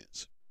by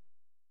chance?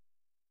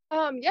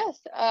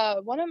 Yes. I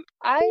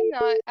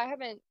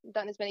haven't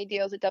done as many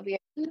deals at WM,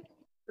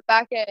 but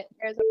back at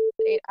Arizona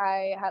State,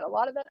 I had a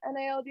lot of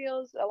NIL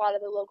deals. A lot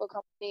of the local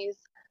companies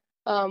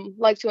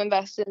like to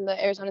invest in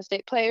the Arizona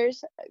State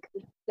players.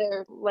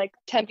 They're like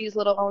Tempe's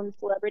little own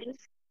celebrities.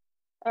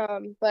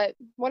 But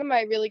one of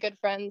my really good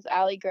friends,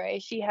 Allie Gray,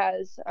 she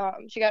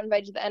got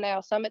invited to the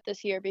NIL Summit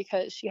this year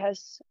because she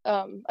has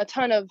a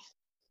ton of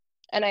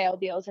NIL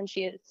deals, and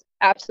she is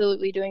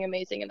absolutely doing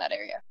amazing in that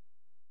area.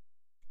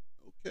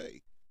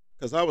 Okay,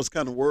 because I was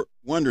kind of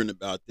wondering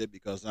about that,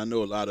 because I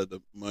know a lot of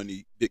the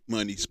big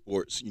money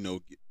sports,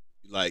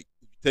 like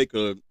take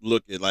a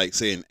look at, like,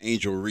 say, an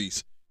Angel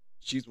Reese.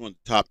 She's one of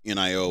the top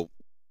NIL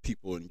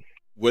people, and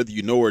whether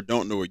you know her or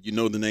don't know her, you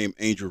know the name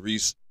Angel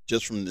Reese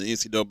just from the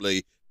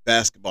NCAA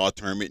basketball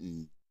tournament,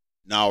 and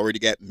now already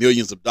got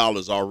millions of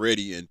dollars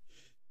already, and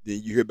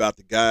then you hear about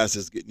the guys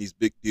that's getting these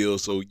big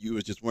deals. So you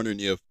were just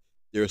wondering if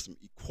there's some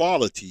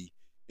equality.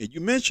 And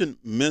you mentioned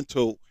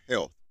mental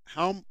health.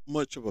 How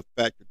much of a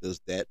factor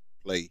does that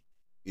play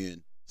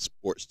in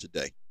sports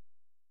today?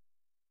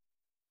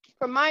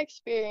 From my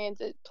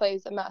experience, it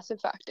plays a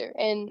massive factor.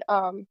 And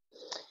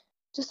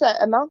just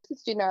the amount that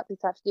student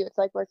athletes have to do, it's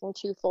like working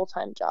two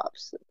full-time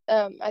jobs.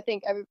 I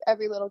think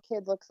every little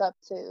kid looks up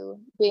to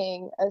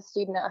being a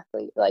student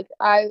athlete. Like,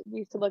 I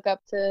used to look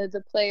up to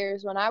the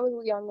players when I was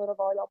a young little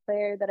volleyball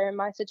player that are in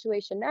my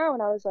situation now,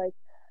 and I was like,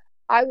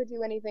 I would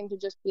do anything to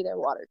just be their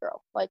water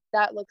girl. Like,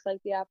 that looks like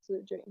the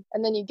absolute dream.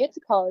 And then you get to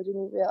college and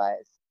you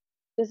realize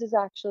this is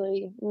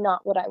actually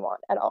not what I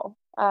want at all.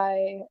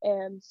 I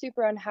am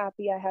super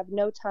unhappy. I have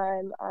no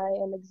time. I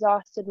am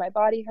exhausted. My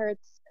body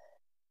hurts.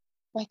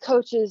 My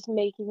coach is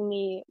making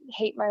me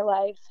hate my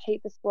life,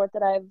 hate the sport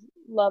that I've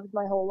loved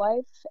my whole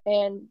life.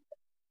 And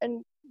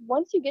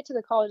once you get to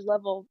the college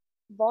level,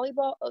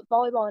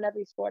 volleyball in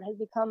every sport has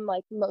become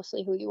like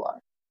mostly who you are.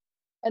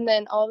 And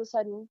then all of a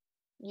sudden,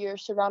 you're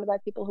surrounded by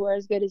people who are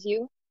as good as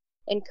you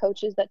and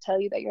coaches that tell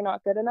you that you're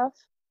not good enough.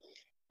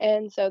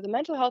 And so the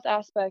mental health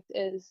aspect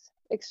is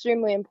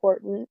extremely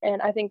important.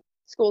 And I think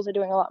schools are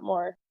doing a lot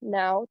more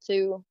now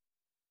to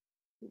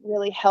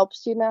really help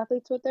student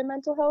athletes with their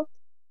mental health.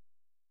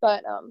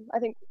 But I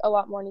think a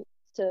lot more needs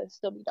to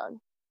still be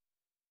done.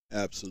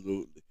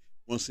 Absolutely.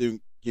 Once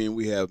again,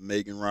 we have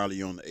Megan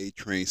Reilly on the A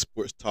Train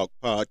Sports Talk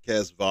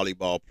podcast,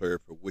 volleyball player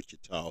for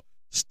Wichita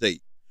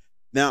State.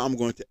 Now I'm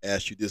going to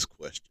ask you this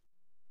question.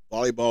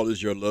 Volleyball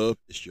is your love,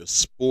 it's your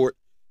sport.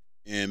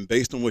 And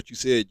based on what you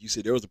said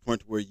there was a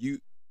point where you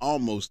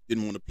almost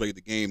didn't want to play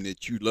the game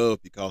that you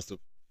love because of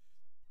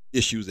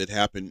issues that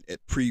happened at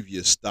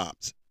previous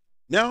stops.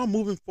 Now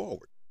moving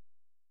forward,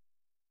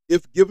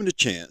 if given a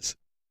chance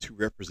to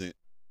represent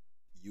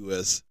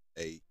USA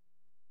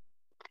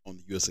on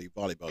the USA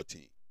volleyball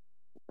team,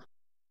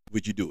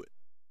 would you do it?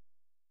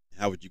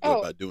 How would you go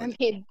about doing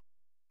it?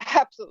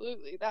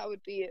 Absolutely. That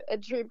would be a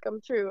dream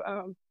come true.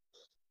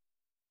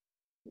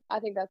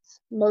 I think that's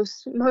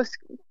most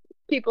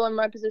people in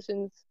my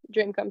position's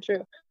dream come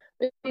true.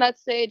 On that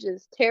stage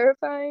is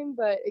terrifying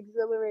but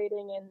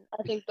exhilarating, and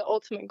I think the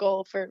ultimate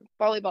goal for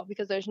volleyball,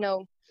 because there's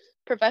no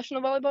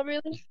professional volleyball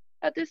really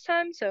at this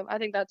time, so I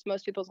think that's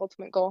most people's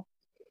ultimate goal.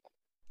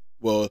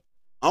 Well,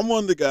 I'm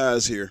one of the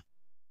guys here.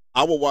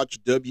 I will watch a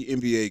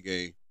WNBA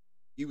game,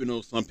 even though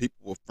some people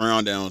will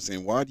frown down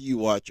saying, why do you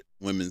watch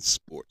women's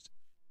sports?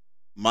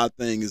 My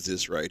thing is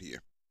this right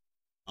here.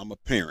 I'm a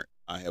parent.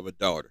 I have a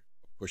daughter.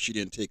 Of course, she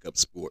didn't take up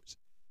sports.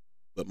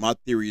 But my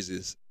theory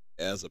is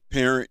as a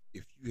parent,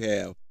 if you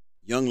have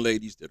young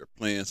ladies that are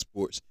playing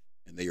sports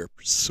and they are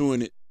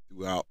pursuing it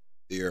throughout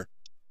their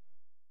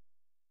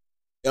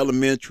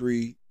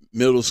elementary,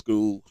 middle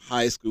school,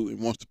 high school,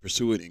 and wants to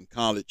pursue it in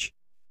college,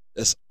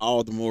 that's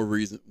all the more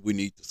reason we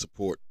need to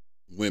support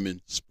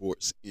women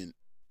sports and,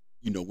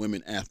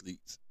 women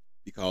athletes,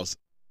 because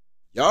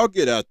y'all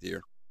get out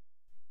there,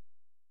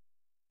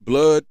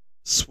 blood,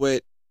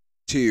 sweat,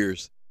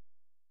 tears,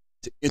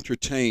 to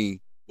entertain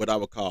what I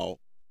would call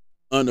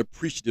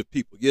unappreciative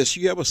people. Yes,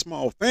 you have a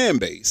small fan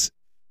base,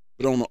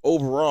 but on the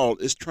overall,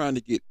 it's trying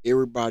to get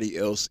everybody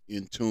else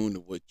in tune to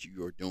what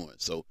you are doing.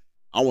 So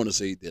I want to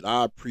say that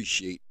I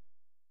appreciate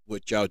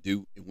what y'all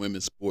do in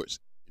women's sports,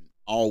 and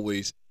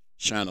always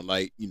shine a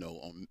light,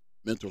 on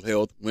mental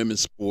health,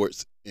 women's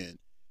sports, and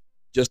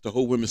just the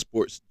whole women's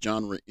sports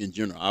genre in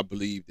general. I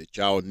believe that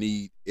y'all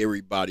need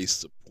everybody's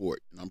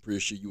support, and I'm pretty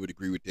sure you would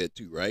agree with that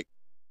too, right?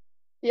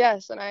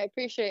 Yes, and I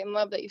appreciate and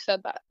love that you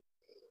said that.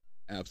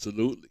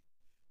 Absolutely.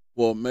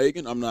 Well,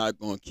 Megan, I'm not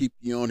going to keep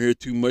you on here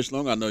too much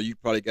longer. I know you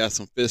probably got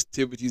some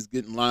festivities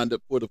getting lined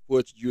up for the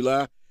 4th of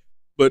July,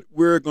 but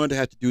we're going to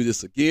have to do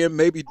this again,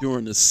 maybe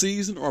during the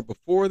season or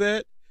before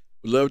that.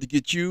 We'd love to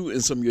get you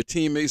and some of your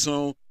teammates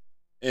on.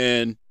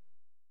 And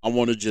I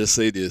want to just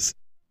say this.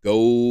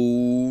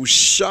 Go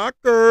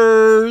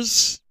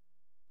Shockers!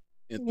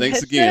 And thanks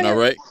Yes, again, sir. all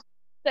right?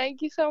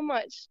 Thank you so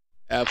much.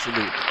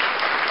 Absolutely.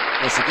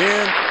 Once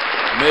again,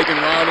 Megan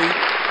Reilly,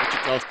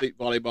 Wichita State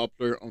volleyball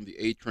player on the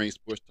A Train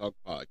Sports Talk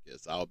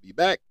podcast. I'll be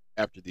back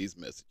after these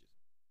messages.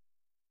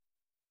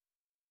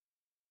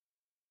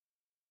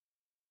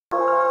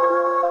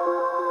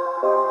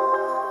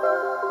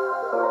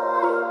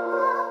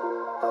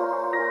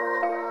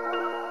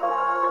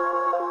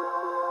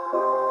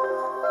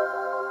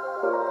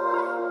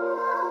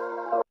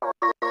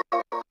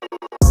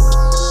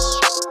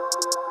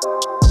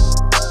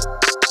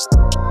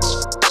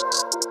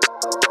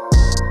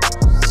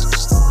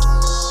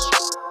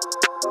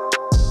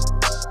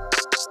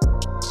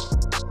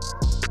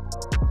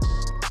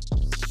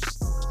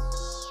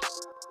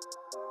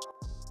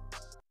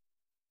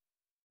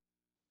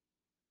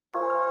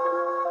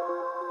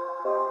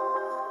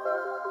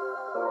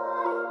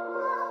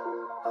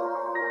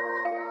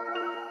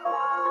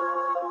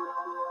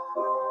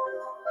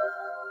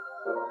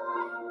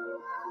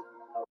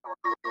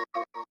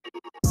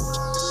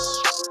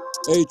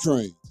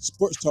 A-Train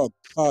Sports Talk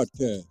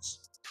Podcast.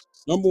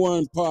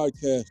 #1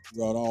 podcast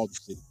throughout all the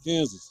state of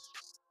Kansas.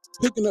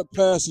 Picking up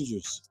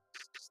passengers,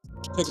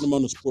 taking them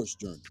on a sports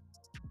journey.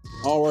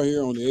 All right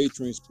here on the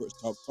A-Train Sports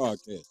Talk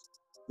Podcast.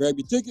 Grab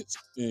your tickets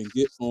and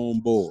get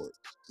on board.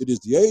 It is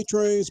the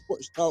A-Train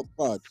Sports Talk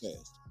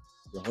Podcast.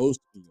 Your host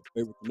and your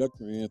favorite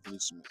conductor, Anthony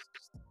Smith.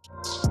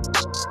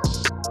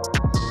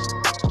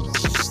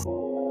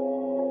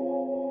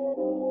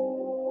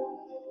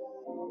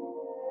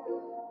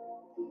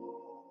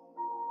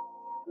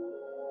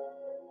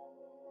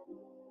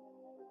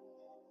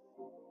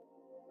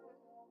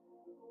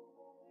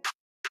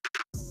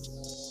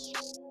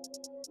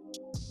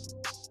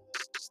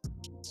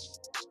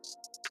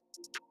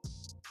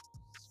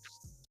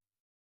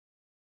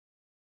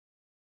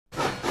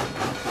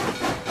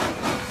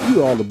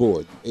 You're all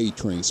aboard the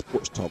A-Train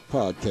Sports Talk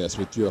Podcast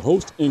with your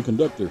host and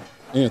conductor,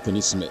 Anthony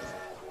Smith.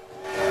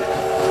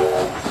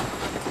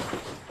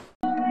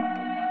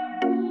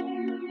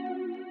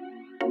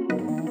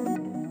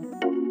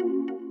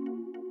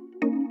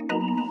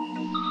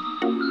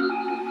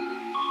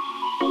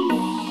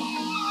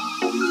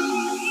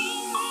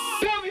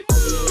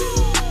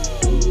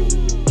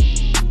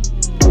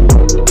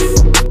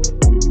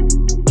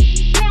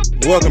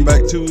 Welcome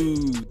back to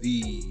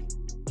the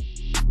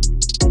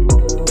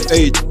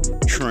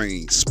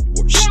A-Train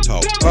Sports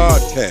Talk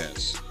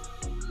Podcast.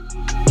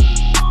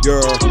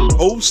 Your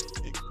host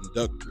and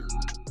conductor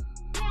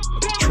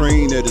of the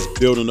train that is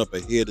building up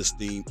a head of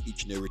steam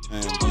each and every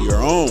time we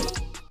are on.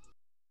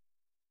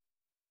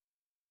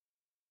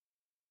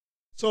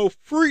 So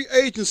free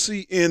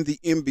agency in the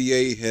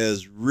NBA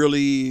has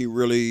really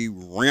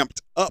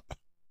ramped up.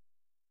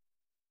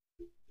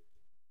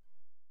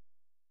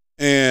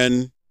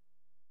 And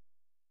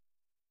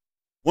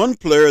one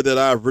player that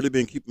I've really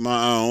been keeping my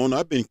eye on,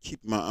 I've been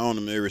keeping my eye on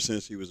him ever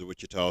since he was at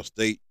Wichita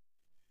State.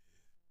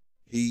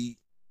 He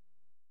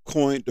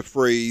coined the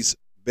phrase,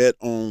 bet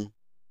on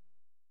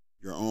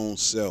your own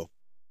self,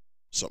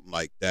 something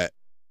like that.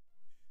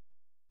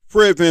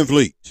 Fred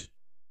VanVleet.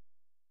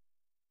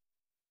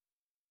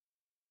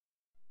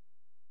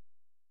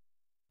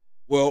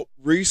 Well,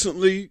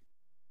 recently,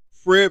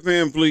 Fred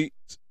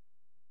VanVleet's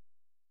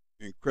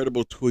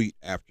incredible tweet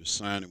after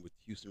signing with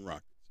the Houston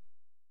Rockets.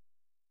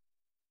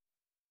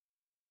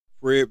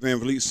 Fred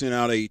VanVleet sent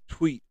out a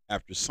tweet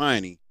after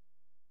signing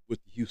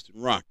with the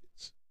Houston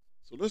Rockets.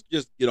 So let's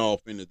just get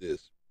off into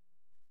this.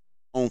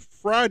 On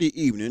Friday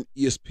evening,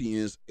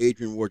 ESPN's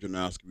Adrian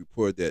Wojnarowski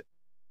reported that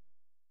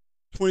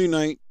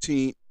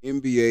 2019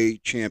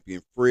 NBA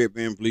champion Fred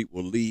VanVleet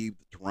will leave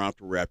the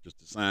Toronto Raptors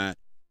to sign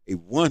a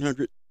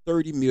 $130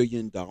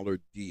 million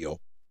deal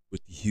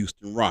with the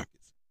Houston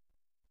Rockets.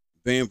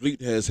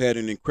 VanVleet has had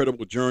an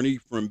incredible journey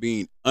from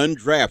being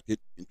undrafted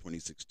in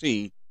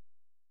 2016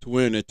 to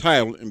winning a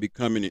title and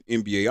becoming an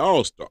NBA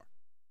All-Star.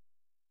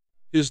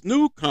 His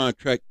new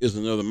contract is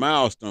another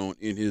milestone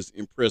in his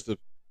impressive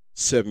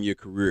 7-year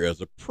career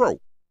as a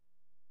pro.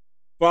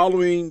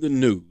 Following the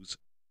news,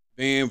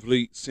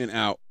 VanVleet sent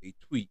out a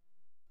tweet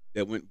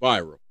that went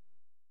viral,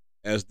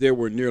 as there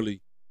were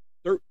nearly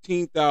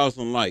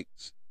 13,000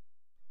 likes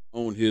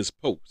on his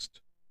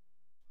post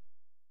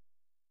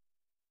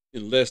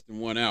in less than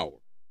 1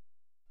 hour.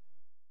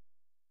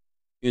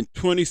 In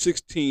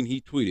 2016, he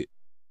tweeted,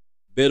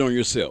 "Bet on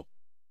yourself."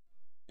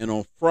 And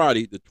on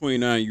Friday, the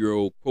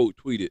 29-year-old quote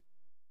tweeted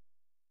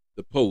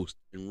the post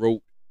and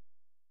wrote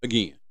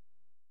again,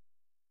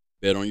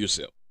 "Bet on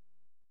yourself."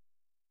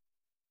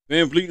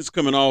 VanVleet is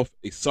coming off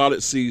a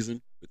solid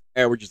season with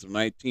averages of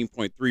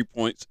 19.3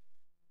 points,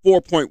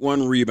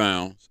 4.1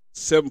 rebounds,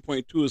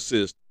 7.2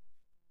 assists,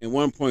 and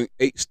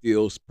 1.8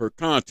 steals per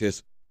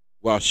contest,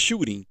 while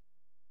shooting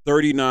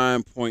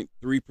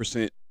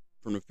 39.3%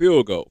 from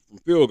field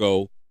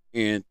goal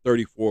and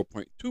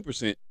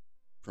 34.2%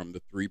 from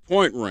the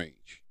three-point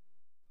range.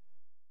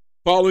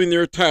 Following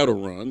their title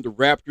run, the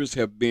Raptors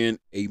have been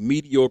a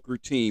mediocre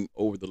team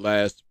over the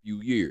last few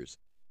years,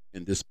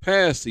 and this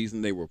past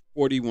season they were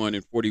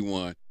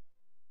 41-41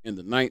 and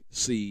the 9th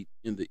seed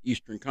in the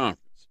Eastern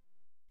Conference.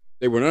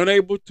 They were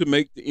unable to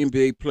make the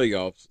NBA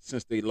playoffs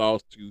since they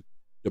lost to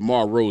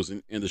DeMar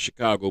DeRozan and the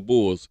Chicago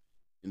Bulls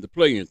in the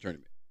play-in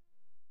tournament.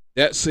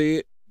 That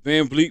said,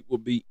 VanVleet will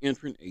be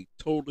entering a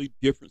totally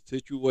different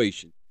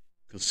situation,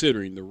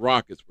 considering the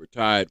Rockets were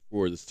tied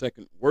for the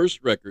second worst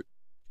record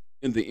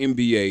in the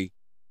NBA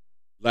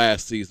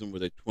last season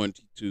with a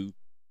 22-60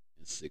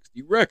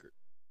 record.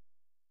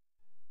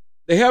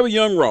 They have a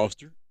young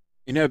roster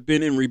and have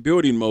been in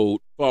rebuilding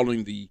mode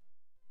following the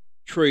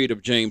trade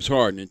of James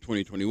Harden in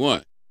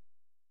 2021.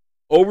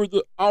 Over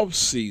the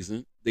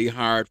offseason, they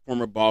hired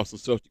former Boston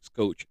Celtics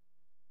coach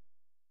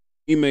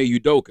Ime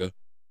Udoka,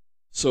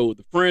 so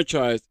the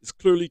franchise is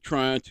clearly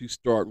trying to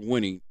start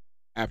winning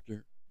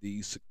after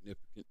these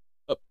significant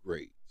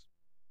upgrades.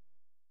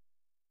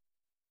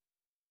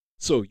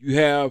 So you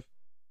have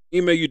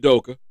Ime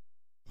Udoka,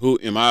 who,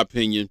 in my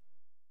opinion,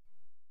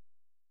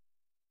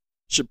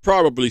 should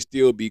probably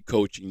still be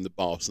coaching the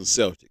Boston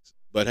Celtics.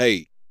 But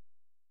hey,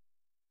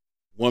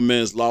 one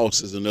man's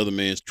loss is another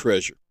man's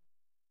treasure.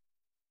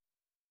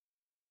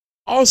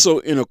 Also,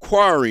 in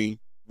acquiring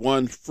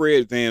one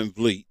Fred Van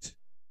Vliet,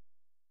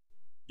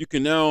 you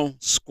can now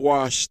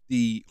squash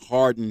the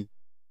Harden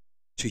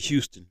to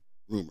Houston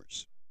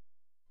rumors.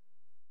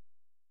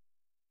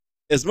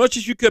 As much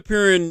as you kept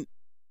hearing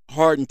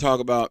Harden talk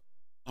about,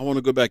 I want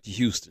to go back to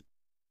Houston,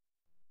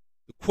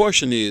 the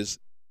question is,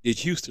 did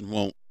Houston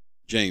want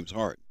James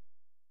Harden?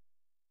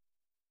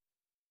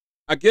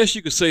 I guess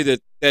you could say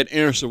that that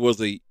answer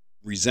was a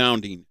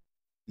resounding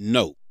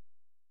no,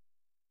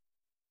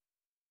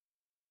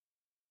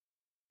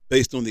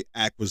 based on the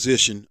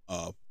acquisition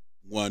of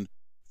one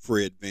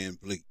Fred Van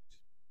Vliet.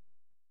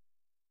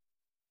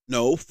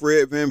 No,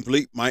 Fred Van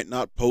Vliet might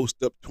not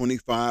post up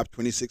 25,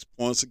 26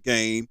 points a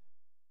game,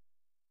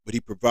 but he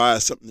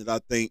provides something that I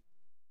think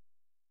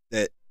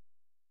that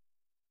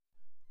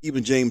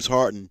even James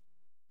Harden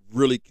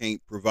really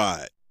can't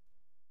provide.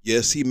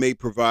 Yes, he may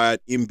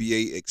provide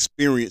NBA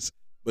experience,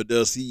 but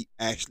does he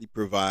actually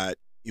provide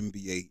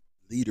NBA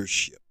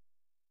leadership?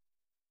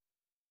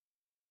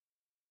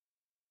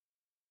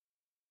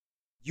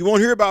 You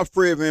won't hear about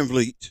Fred Van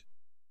Vliet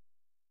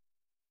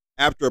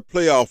after a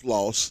playoff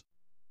loss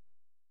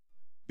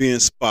being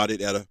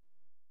spotted at a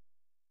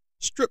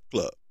strip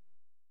club.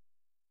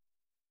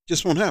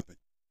 Just won't happen.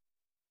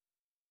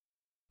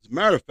 As a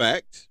matter of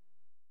fact,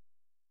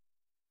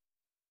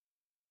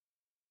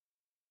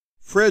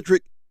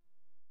 Frederick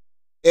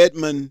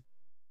Edmund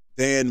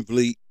Van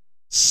Vliet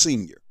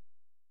Sr.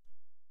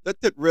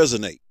 Let that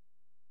resonate.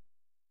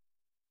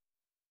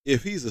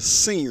 If he's a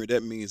senior,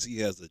 that means he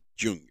has a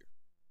junior.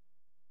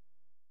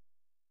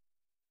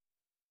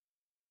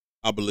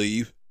 I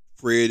believe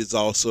Fred is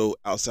also,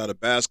 outside of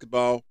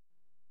basketball,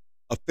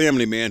 a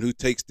family man who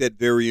takes that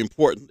very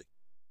importantly.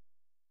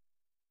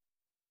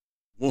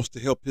 Wants to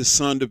help his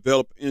son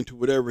develop into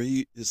whatever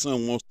his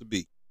son wants to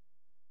be,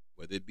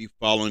 whether it be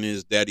following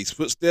his daddy's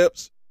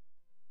footsteps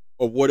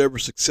or whatever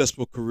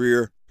successful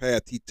career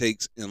path he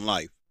takes in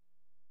life.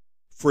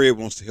 Fred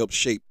wants to help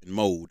shape and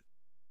mold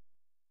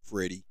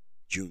Freddie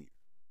Jr.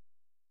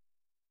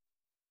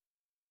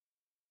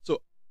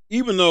 So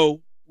even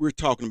though we're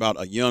talking about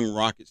a young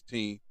Rockets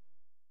team,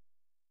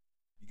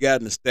 you got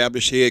an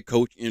established head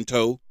coach in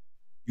tow,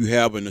 you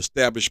have an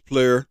established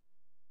player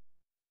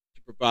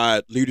to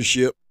provide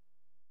leadership,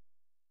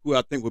 who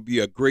I think would be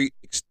a great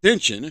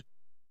extension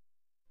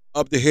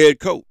of the head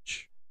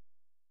coach,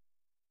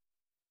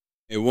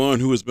 and one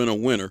who has been a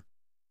winner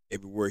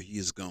everywhere he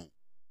has gone.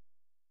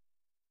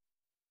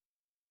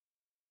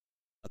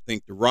 I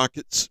think the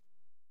Rockets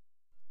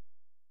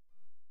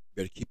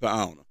better keep an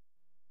eye on them.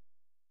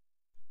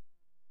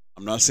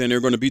 I'm not saying they're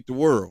going to beat the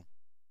world,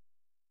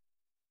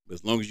 but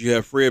as long as you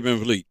have Fred Van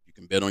Vliet, you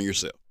can bet on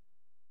yourself.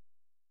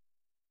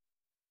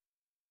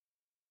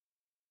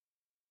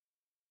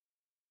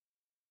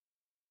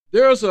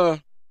 There's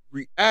a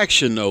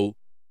reaction, though,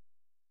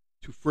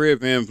 to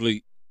Fred Van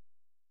Vliet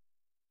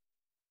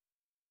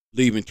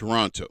leaving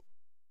Toronto.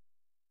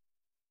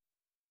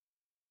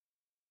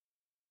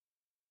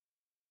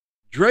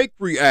 Drake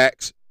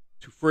reacts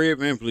to Fred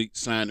Van Vliet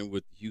signing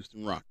with the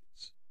Houston Rockets.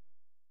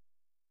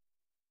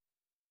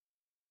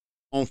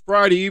 On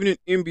Friday evening,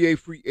 NBA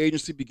free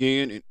agency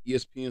began, and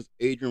ESPN's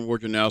Adrian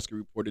Wojnarowski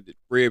reported that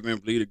Fred Van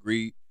Vliet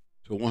agreed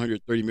to a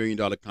 $130 million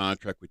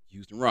contract with the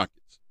Houston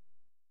Rockets.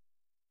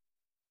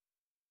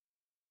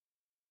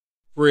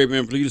 Fred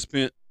Van Vliet has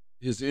spent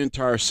his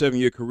entire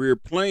 7-year career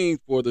playing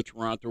for the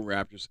Toronto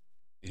Raptors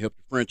and helped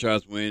the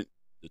franchise win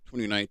the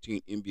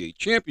 2019 NBA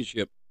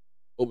championship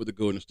over the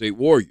Golden State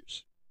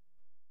Warriors.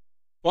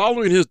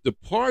 Following his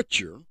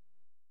departure,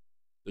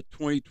 the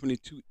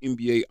 2022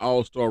 NBA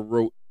All-Star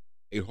wrote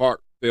a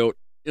heartfelt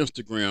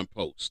Instagram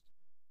post.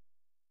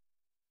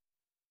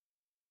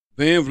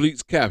 Van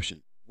Vliet's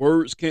caption,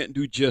 "Words can't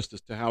do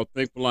justice to how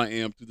thankful I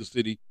am to the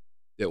city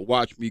that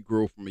watched me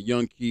grow from a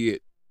young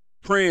kid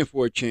praying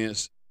for a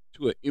chance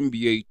to an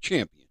NBA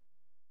champion,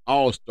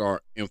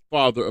 All-Star, and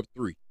father of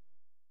 3.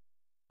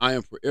 I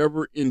am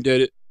forever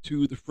indebted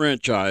to the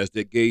franchise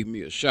that gave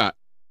me a shot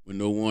when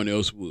no one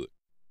else would.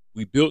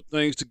 We built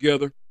things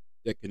together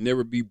that can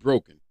never be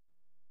broken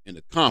and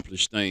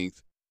accomplished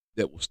things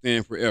that will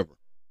stand forever.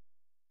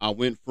 I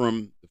went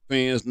from the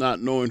fans not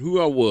knowing who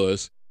I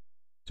was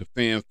to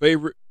fan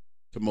favorite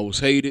to most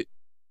hated,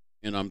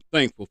 and I'm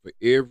thankful for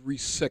every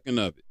second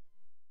of it.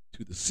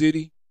 To the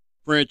city,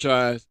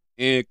 franchise,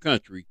 and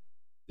country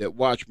that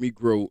watched me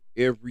grow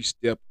every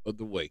step of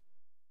the way.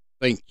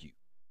 Thank you."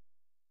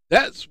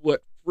 That's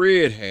what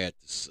Fred had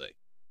to say.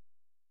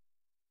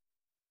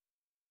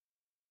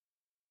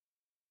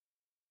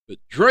 But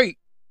Drake,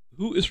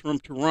 who is from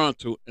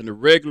Toronto and a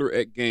regular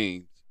at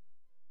games,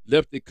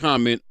 left a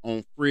comment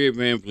on Fred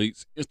Van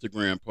Vliet's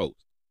Instagram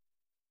post.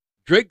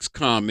 Drake's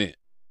comment,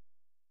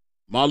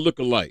 "My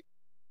look-alike.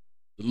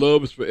 The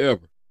love is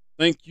forever.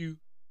 Thank you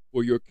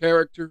for your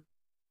character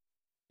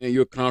and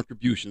your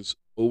contributions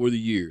over the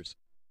years.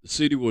 The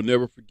city will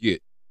never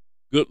forget.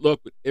 Good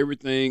luck with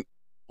everything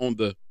on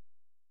the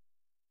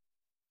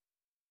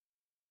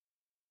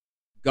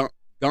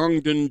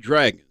Gongdon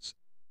Dragons.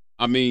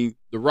 I mean,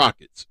 the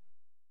Rockets."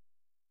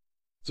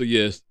 So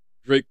yes,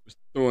 Drake was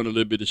throwing a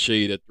little bit of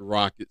shade at the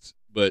Rockets,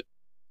 but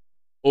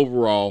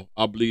overall,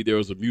 I believe there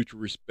was a mutual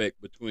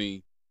respect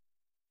between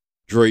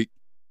Drake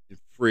and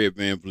Fred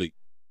VanVleet.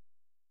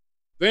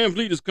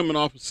 VanVleet is coming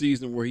off a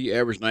season where he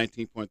averaged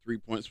 19.3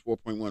 points,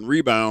 4.1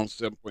 rebounds,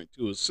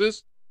 7.2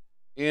 assists,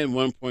 and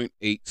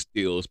 1.8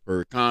 steals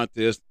per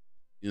contest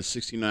in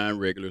 69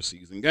 regular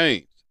season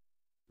games.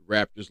 The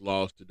Raptors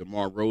lost to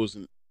DeMar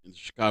DeRozan and the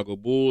Chicago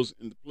Bulls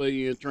in the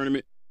play-in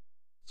tournament,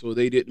 so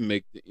they didn't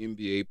make the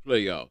NBA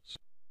playoffs.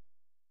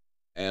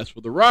 As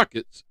for the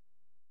Rockets,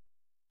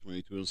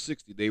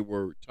 22-60, they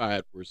were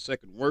tied for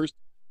second worst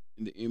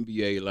in the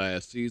NBA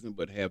last season,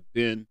 but have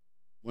been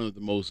one of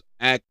the most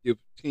active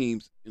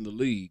teams in the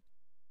league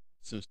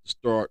since the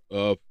start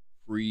of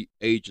free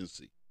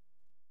agency.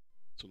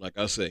 So, like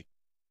I say,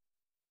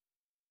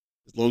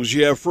 as long as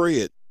you have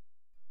Fred,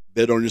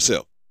 bet on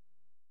yourself.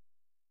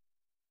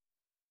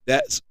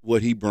 That's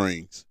what he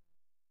brings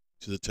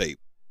to the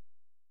table.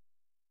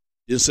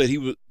 Didn't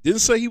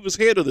say he was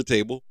head of the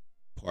table,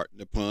 pardon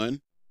the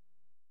pun,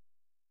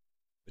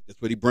 but that's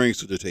what he brings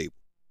to the table.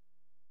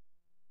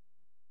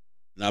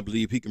 And I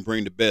believe he can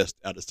bring the best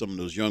out of some of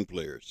those young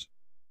players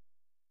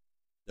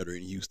that are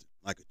in Houston,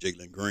 like a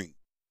Jalen Green.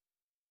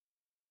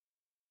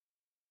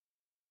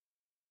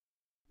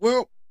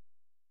 Well,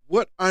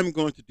 what I'm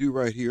going to do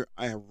right here,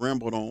 I have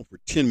rambled on for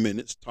 10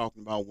 minutes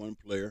talking about one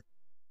player.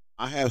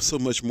 I have so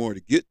much more to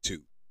get to.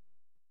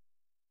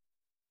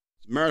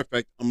 As a matter of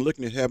fact, I'm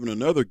looking at having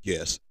another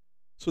guest.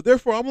 So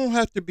therefore, I won't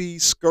have to be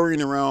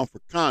scurrying around for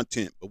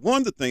content. But one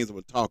of the things I'm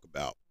going to talk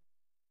about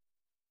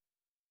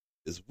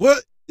is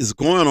what is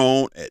going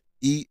on at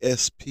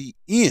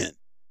ESPN.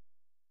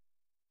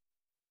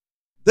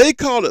 They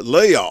call it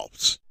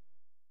layoffs.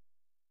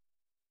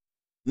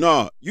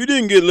 Nah, you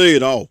didn't get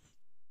laid off.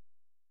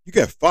 You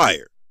got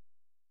fired.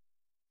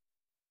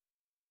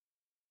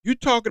 You're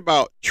talking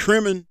about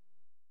trimming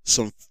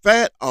some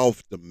fat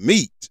off the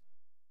meat.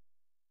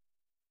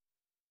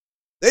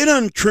 They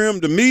done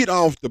trimmed the meat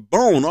off the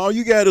bone. All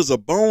you got is a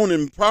bone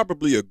and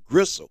probably a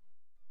gristle.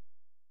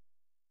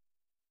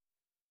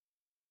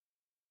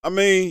 I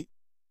mean,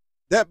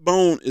 that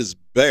bone is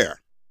bare.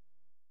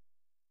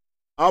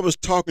 I was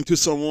talking to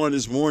someone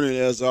this morning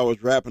as I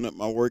was wrapping up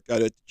my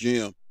workout at the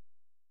gym.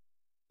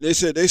 They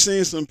said they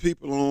seen some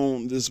people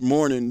on this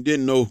morning and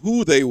didn't know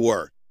who they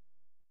were.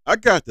 I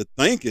got to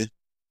thinking,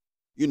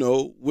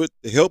 with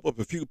the help of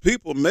a few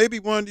people, maybe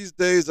one of these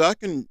days I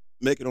can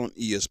make it on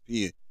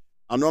ESPN.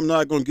 I know I'm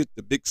not going to get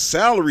the big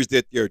salaries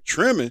that they're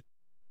trimming,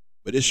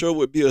 but it sure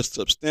would be a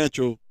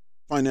substantial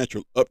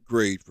financial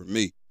upgrade for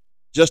me.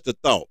 Just a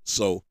thought.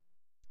 So,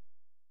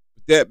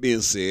 with that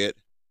being said,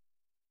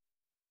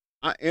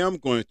 I am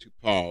going to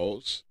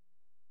pause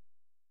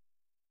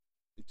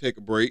and take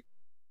a break.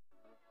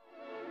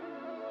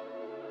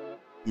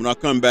 When I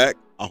come back,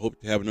 I hope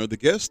to have another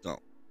guest on.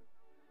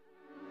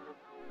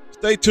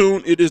 Stay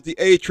tuned. It is the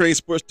A-Train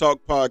Sports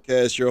Talk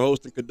Podcast. Your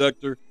host and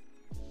conductor,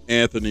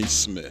 Anthony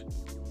Smith.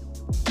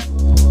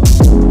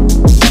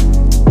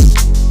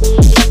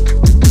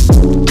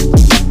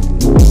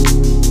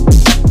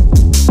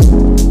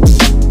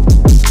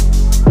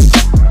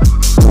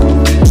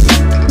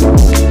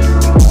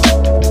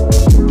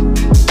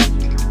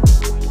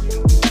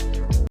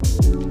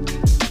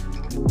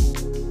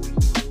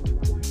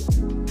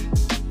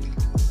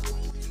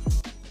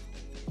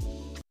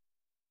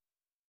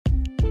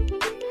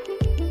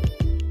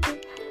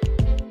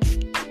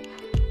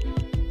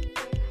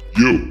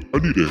 Yo, I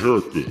need a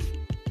haircut.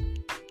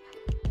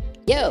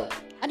 Yo,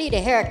 I need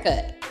a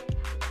haircut.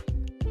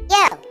 Yo,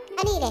 I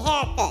need a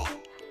haircut.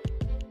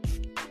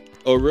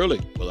 Oh,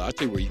 really? Well, I'll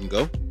tell you where you can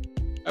go.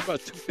 How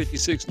about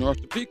 256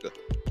 North Topeka?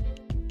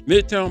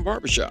 Midtown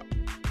Barbershop.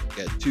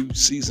 Got two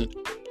seasoned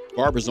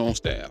barbers on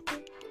staff,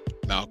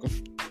 Malcolm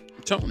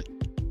and Tony.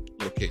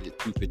 Located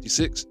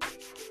 256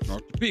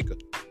 North Topeka,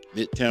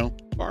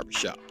 Midtown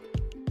Barbershop.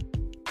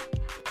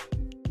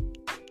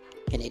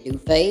 Can they do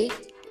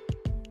fades?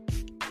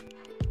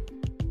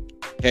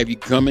 Have you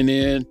coming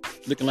in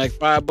looking like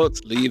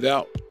 $5, leave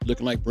out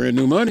looking like brand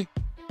new money?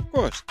 Of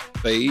course.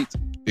 Fades,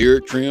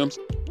 beard trims,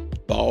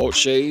 bald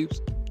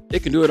shaves. They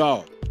can do it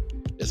all.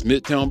 That's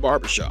Midtown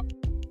Barbershop,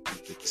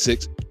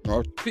 56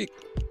 North Topeka.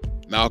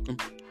 Malcolm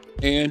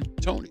and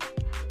Tony.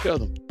 Tell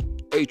them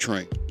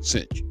A-Train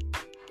sent you.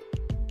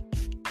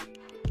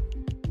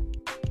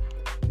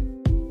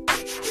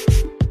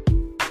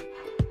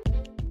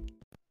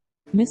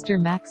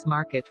 Mr. Max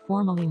Market,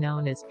 formerly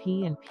known as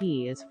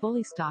P&P, is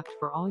fully stocked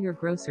for all your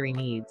grocery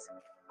needs.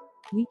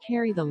 We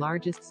carry the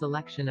largest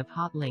selection of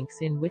hot links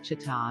in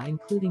Wichita,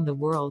 including the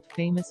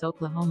world-famous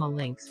Oklahoma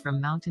links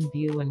from Mountain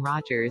View and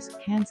Rogers,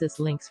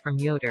 Kansas links from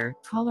Yoder,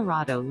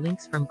 Colorado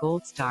links from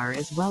Gold Star,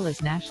 as well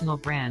as national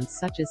brands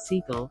such as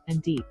Siegel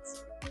and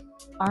Dietz.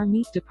 Our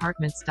meat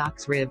department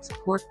stocks ribs,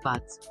 pork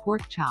butts,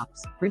 pork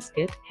chops,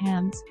 brisket,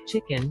 hams,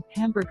 chicken,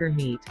 hamburger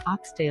meat,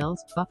 oxtails,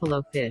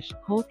 buffalo fish,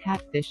 whole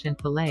catfish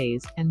and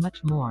fillets, and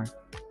much more.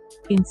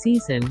 In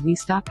season, we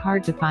stock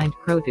hard to find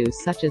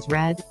produce such as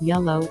red,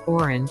 yellow,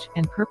 orange,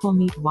 and purple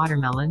meat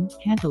watermelon,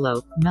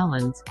 cantaloupe,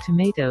 melons,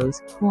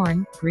 tomatoes,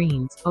 corn,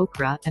 greens,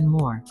 okra, and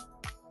more.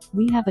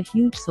 We have a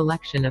huge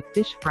selection of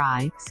fish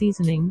fry,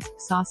 seasonings,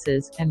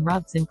 sauces, and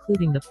rubs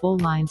including the full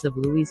lines of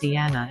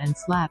Louisiana and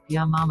Slap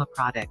Ya Mama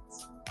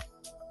products.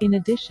 In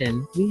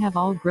addition, we have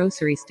all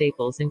grocery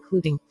staples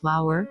including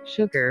flour,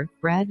 sugar,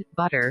 bread,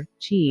 butter,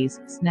 cheese,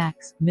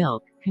 snacks,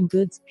 milk, canned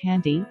goods,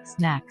 candy,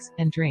 snacks,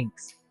 and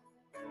drinks.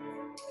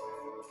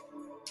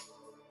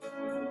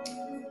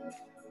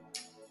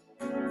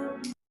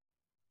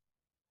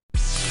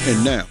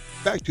 And now,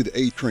 back to the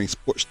A-Train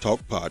Sports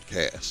Talk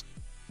podcast.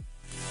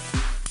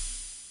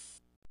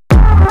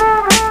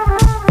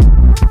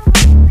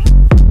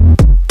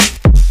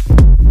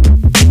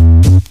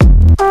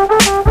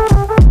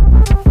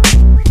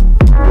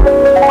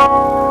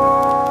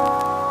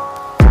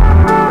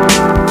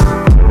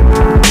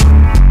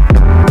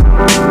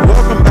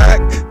 Welcome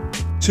back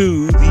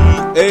to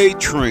the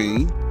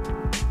A-Train.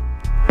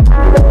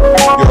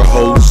 Your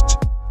host,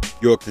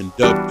 your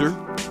conductor.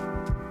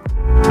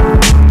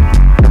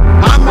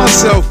 I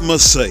myself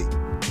must say,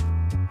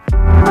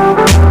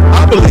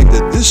 I believe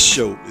that this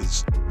show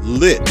is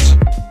lit.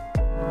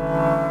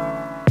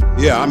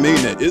 Yeah, I mean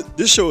that.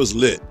 This show is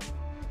lit.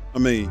 I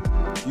mean,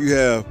 you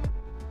have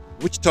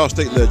Wichita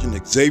State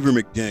legend Xavier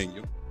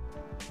McDaniel.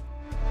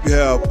 You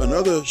have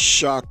another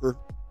shocker,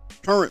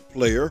 current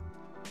player,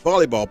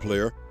 volleyball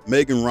player,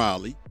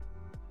 Reilly.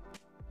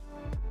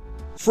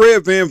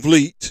 Fred Van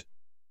Vliet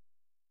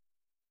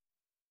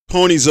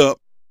ponies up,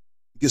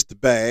 gets the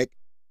bag,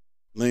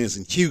 lands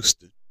in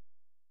Houston.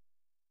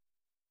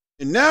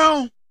 And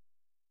now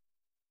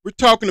we're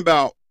talking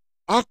about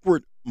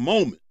awkward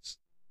moments.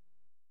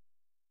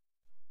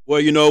 Well,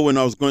 you know, when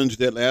I was going into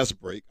that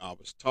last break, I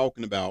was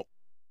talking about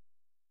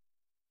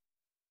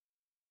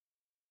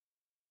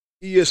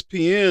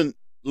ESPN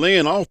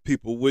laying off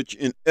people, which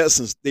in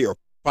essence, they are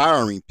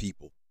firing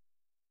people.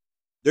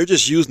 They're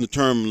just using the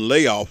term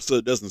layoff so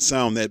it doesn't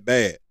sound that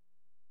bad.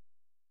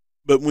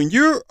 But when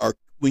you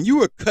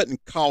are cutting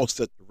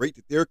costs at the rate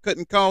that they're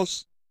cutting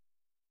costs,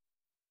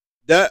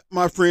 that,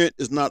 my friend,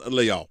 is not a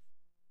layoff.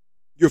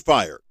 You're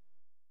fired.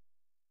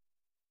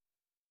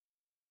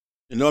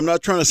 You know, I'm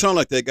not trying to sound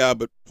like that guy,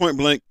 but point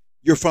blank,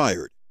 you're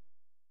fired.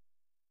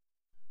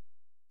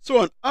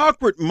 So an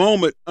awkward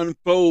moment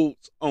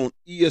unfolds on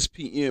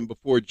ESPN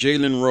before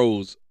Jalen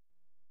Rose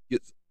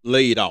gets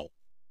laid off.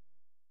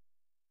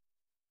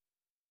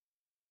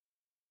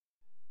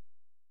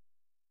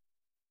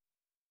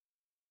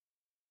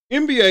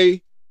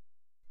 NBA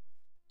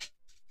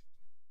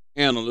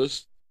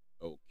analyst,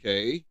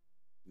 okay,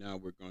 now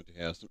we're going to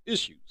have some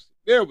issues.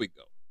 There we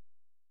go.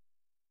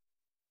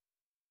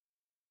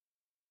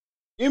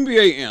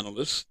 NBA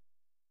analyst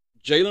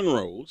Jalen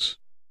Rose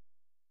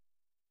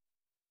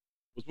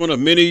was one of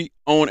many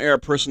on-air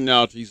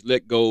personalities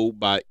let go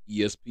by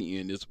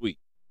ESPN this week.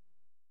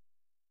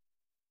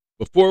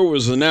 Before it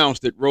was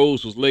announced that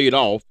Rose was laid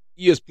off,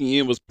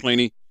 ESPN was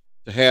planning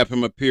to have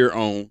him appear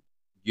on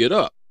Get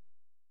Up.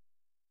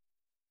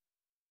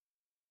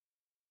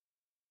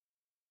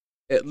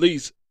 At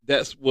least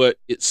that's what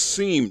it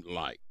seemed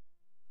like.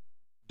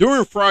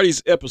 During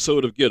Friday's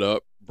episode of Get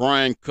Up,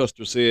 Brian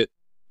Custer said,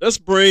 "Let's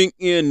bring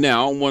in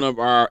now one of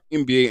our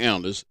NBA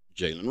analysts,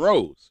 Jalen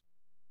Rose."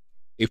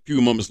 A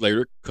few moments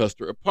later,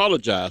 Custer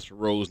apologized for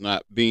Rose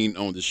not being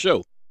on the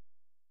show.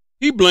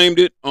 He blamed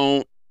it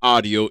on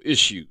audio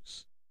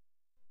issues.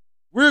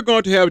 We're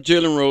going to have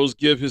Jalen Rose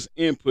give his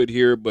input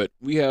here, but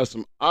we have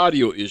some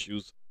audio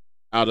issues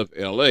out of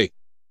LA.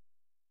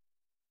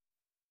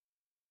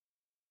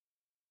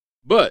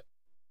 But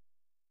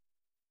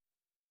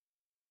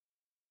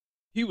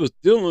he was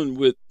dealing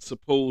with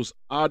supposed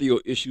audio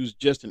issues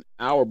just an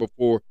hour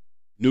before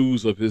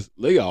news of his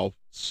layoff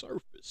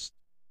surfaced.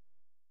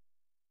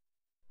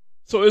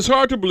 So it's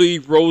hard to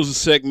believe Rose's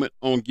segment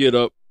on Get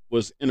Up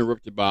was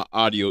interrupted by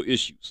audio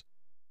issues.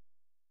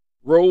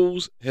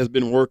 Rose has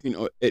been working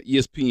at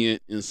ESPN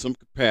in some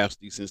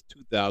capacity since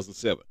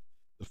 2007.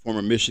 The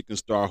former Michigan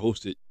star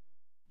hosted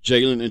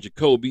Jalen and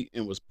Jacoby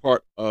and was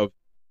part of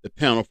the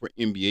panel for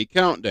NBA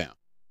Countdown.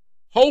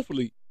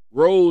 Hopefully,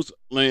 Rose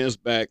lands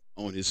back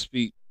on his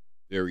feet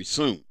very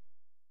soon.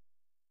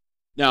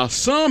 Now,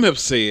 some have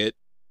said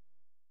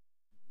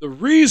the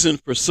reason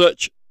for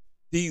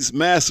these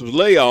massive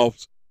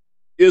layoffs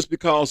is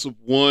because of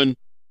one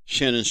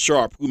Shannon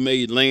Sharpe, who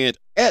made land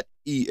at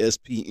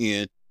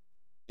ESPN,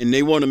 and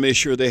they want to make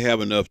sure they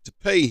have enough to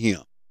pay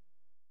him.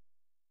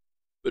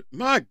 But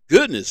my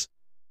goodness,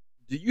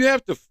 do you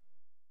have to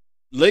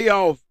lay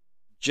off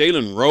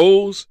Jalen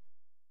Rose,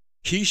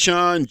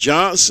 Keyshawn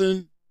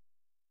Johnson,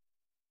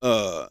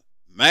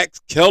 Max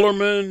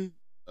Kellerman?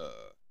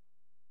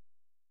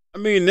 I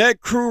mean, that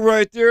crew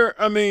right there,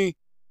 I mean,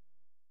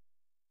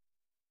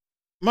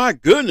 my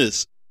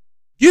goodness,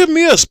 give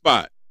me a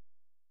spot.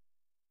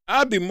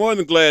 I'd be more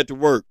than glad to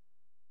work.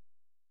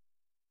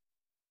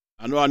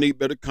 I know I need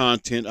better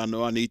content. I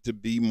know I need to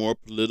be more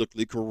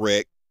politically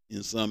correct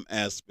in some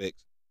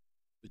aspects.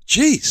 But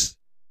geez,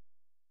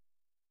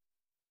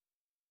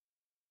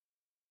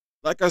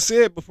 like I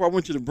said before I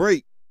went to the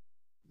break,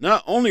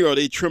 not only are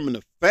they trimming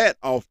the fat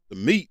off the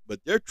meat, but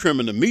they're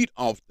trimming the meat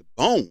off the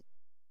bone.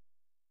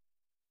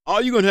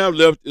 All you're going to have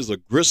left is a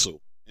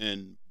gristle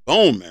and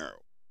bone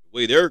marrow, the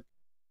way they're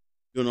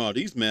doing all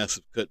these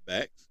massive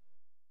cutbacks.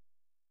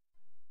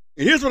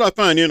 And here's what I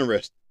find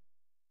interesting.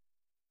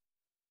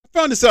 I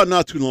found this out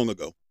not too long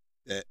ago,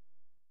 that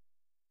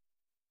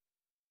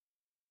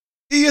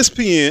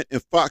ESPN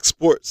and Fox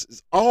Sports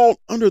is all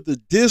under the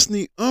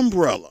Disney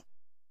umbrella.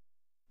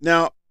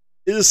 Now,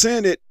 it is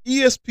saying that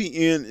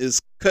ESPN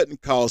is cutting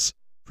costs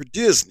for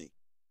Disney.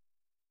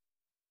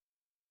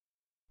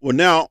 Well,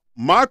 now,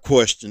 my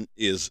question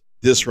is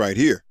this right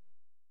here.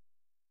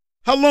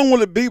 How long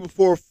will it be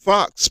before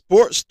Fox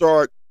Sports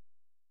start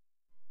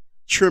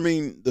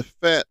trimming the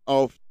fat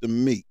off the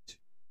meat?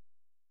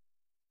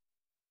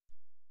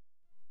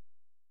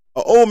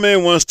 An old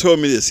man once told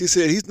me this. He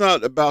said he's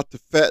not about to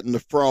fatten the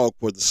frog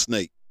for the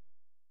snake.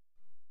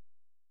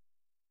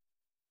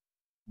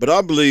 But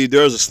I believe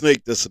there's a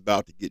snake that's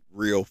about to get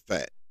real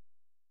fat.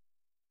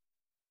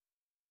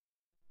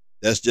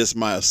 That's just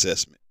my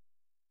assessment.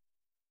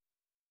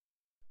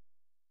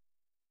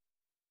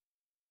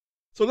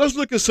 So let's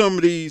look at some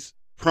of these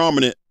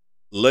prominent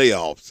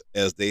layoffs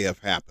as they have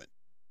happened.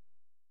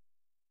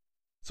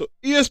 So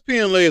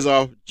ESPN lays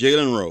off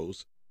Jalen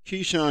Rose,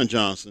 Keyshawn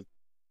Johnson,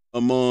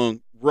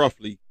 among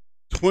roughly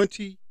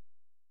 20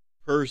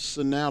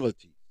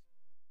 personalities.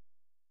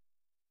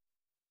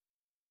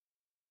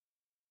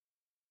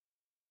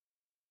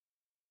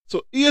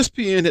 So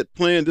ESPN had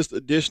planned this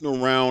additional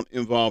round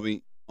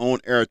involving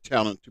on-air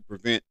talent to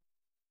prevent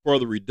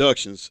further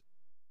reductions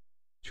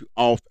to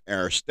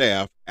off-air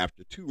staff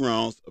after 2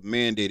 rounds of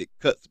mandated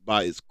cuts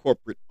by its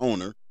corporate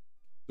owner,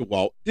 the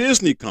Walt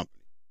Disney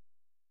Company.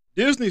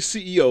 Disney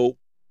CEO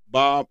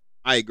Bob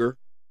Iger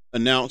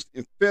announced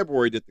in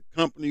February that the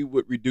company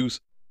would reduce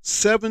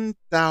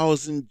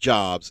 7,000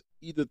 jobs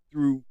either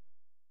through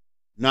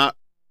not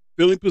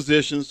filling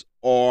positions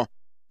or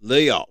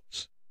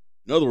layoffs.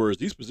 In other words,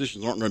 these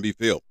positions aren't going to be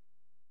filled.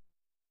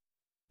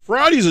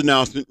 Friday's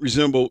announcement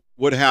resembled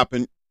what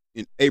happened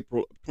in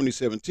April of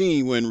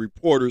 2017 when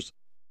reporters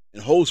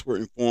and hosts were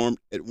informed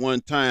at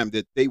one time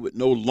that they would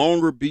no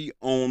longer be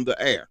on the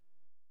air.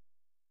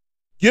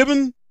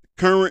 Given the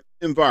current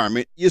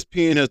environment,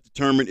 ESPN has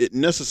determined it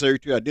necessary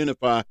to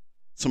identify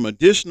some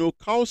additional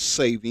cost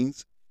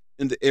savings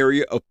in the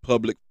area of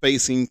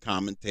public-facing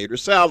commentator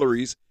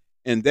salaries,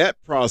 and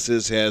that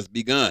process has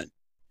begun.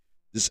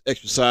 This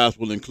exercise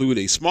will include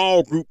a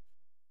small group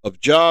of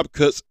job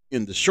cuts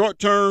in the short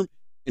term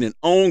and an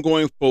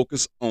ongoing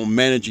focus on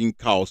managing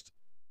costs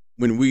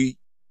when we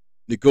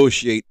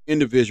negotiate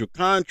individual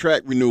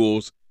contract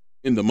renewals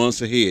in the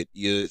months ahead,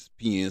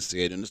 ESPN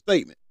said in a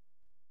statement.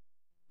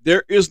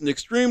 There is an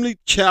extremely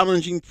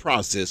challenging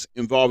process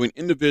involving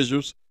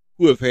individuals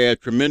who have had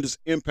tremendous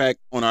impact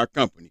on our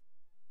company.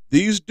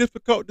 These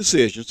difficult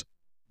decisions,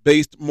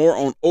 based more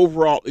on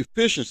overall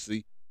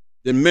efficiency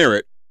than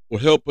merit, will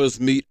help us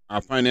meet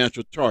our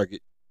financial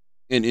target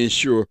and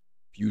ensure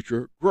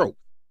future growth.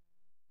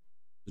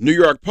 The New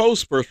York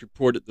Post first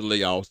reported the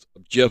layoffs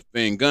of Jeff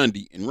Van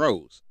Gundy and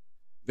Rose.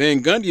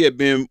 Van Gundy had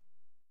been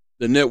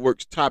the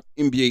network's top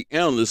NBA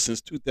analyst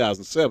since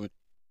 2007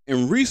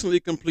 and recently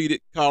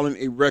completed calling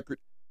a record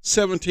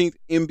 17th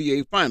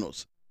NBA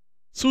Finals.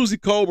 Susie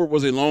Colbert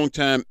was a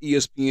longtime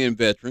ESPN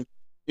veteran,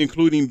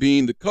 including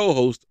being the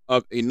co-host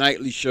of a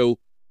nightly show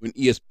when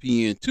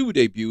ESPN2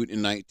 debuted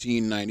in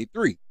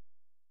 1993.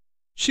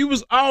 She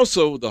was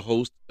also the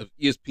host of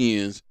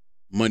ESPN's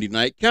Monday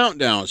Night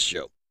Countdown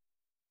show.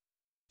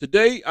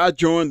 Today, I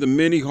joined the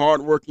many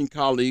hardworking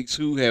colleagues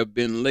who have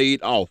been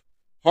laid off.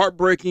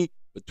 Heartbreaking,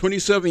 but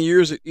 27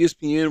 years at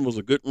ESPN was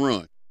a good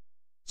run.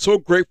 So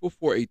grateful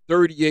for a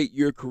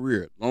 38-year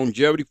career.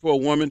 Longevity for a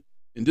woman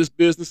in this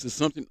business is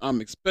something I'm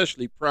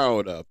especially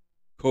proud of,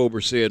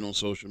 Colbert said on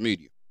social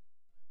media.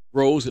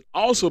 Rose had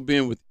also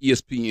been with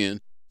ESPN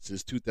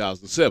since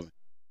 2007.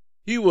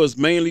 He was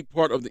mainly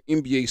part of the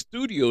NBA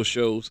studio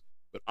shows,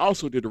 but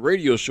also did a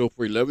radio show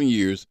for 11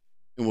 years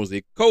and was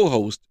a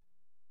co-host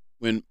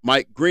when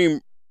Mike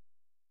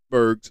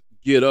Greenberg's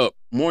Get Up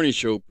morning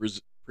show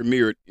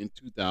premiered in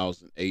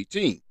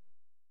 2018.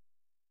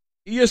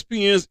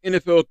 ESPN's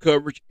NFL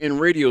coverage and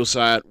radio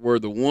side were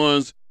the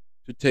ones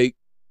to take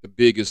the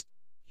biggest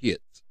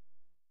hits.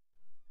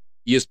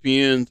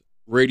 ESPN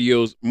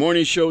Radio's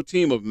morning show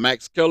team of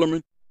Max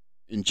Kellerman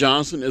and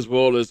Johnson, as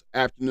well as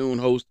afternoon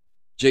host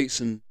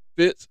Jason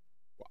Fitz,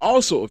 were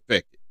also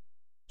affected.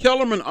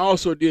 Kellerman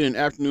also did an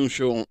afternoon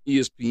show on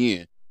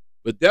ESPN,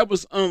 but that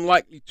was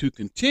unlikely to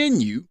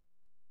continue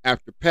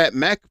after Pat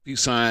McAfee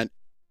signed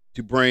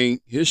to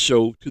bring his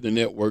show to the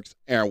network's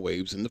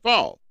airwaves in the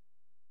fall.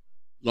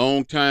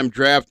 Longtime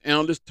draft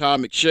analyst Todd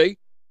McShay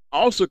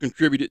also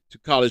contributed to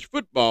college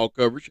football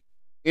coverage,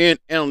 and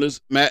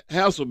analyst Matt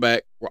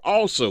Hasselbeck were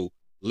also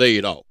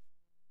laid off.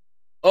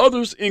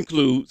 Others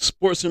include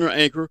SportsCenter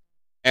anchor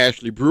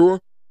Ashley Brewer,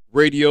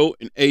 radio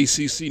and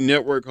ACC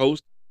network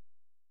host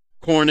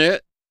Cornette,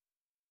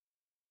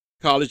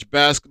 college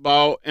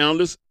basketball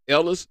analyst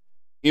Ellis,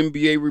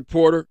 NBA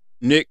reporter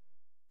Nick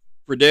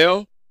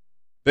Friedel,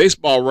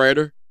 baseball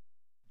writer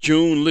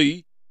June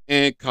Lee,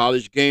 and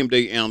college game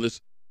day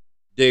analyst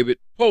David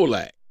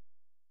Polak.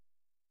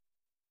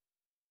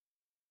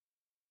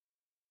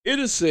 It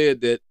is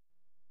said that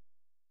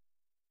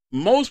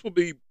most will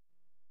be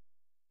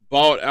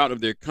bought out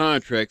of their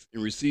contracts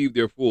and receive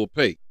their full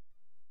pay.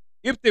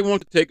 If they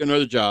want to take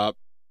another job,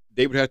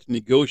 they would have to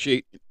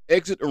negotiate an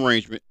exit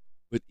arrangement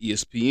with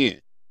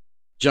ESPN.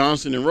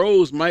 Johnson and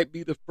Rose might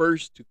be the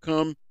first to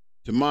come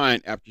to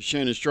mind after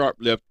Shannon Sharpe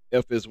left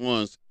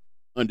FS1's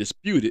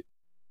Undisputed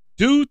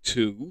due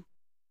to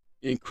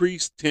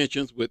increased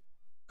tensions with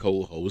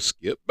co-host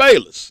Skip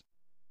Bayless.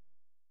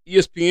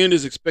 ESPN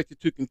is expected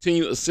to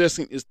continue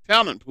assessing its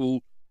talent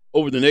pool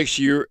over the next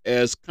year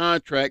as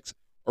contracts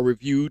are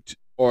reviewed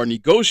or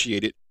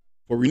negotiated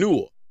for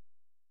renewal.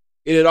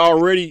 It had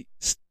already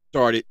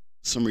started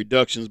some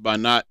reductions by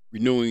not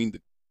renewing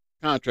the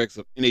contracts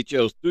of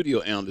NHL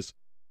studio analyst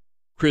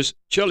Chris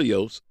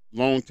Chelios,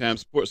 longtime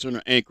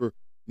SportsCenter anchor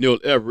Neil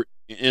Everett,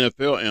 and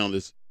NFL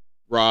analyst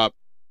Rob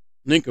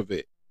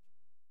Ninkovich.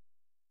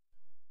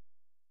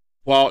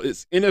 While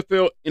its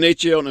NFL,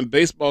 NHL, and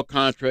baseball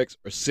contracts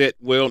are set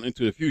well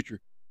into the future,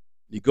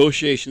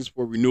 negotiations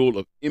for renewal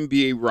of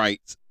NBA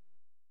rights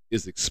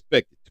is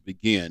expected to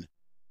begin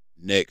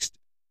next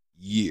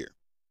year.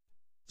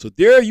 So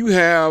there you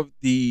have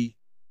the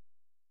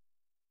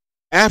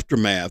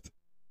aftermath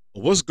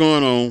of what's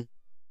going on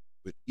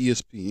with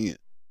ESPN.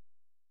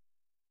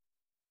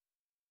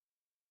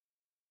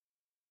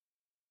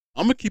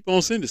 I'm going to keep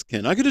on saying this.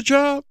 Can I get a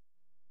job?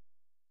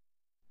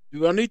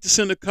 Do I need to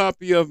send a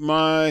copy of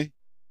my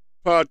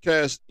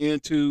podcast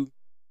into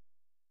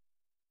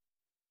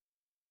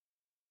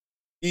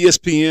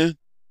ESPN?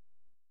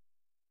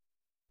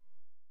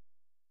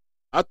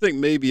 I think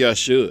maybe I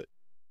should.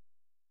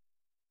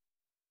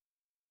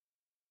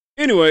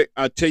 Anyway,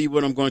 I'll tell you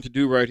what I'm going to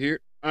do right here.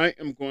 I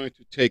am going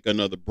to take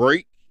another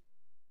break.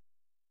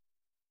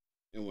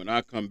 And when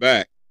I come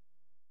back,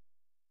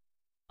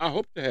 I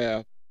hope to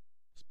have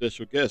a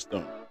special guest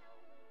on.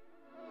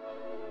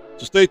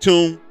 So stay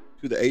tuned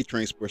to the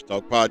A-Train Sports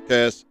Talk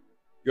podcast.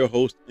 Your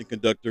host and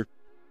conductor,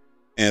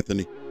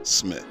 Anthony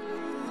Smith.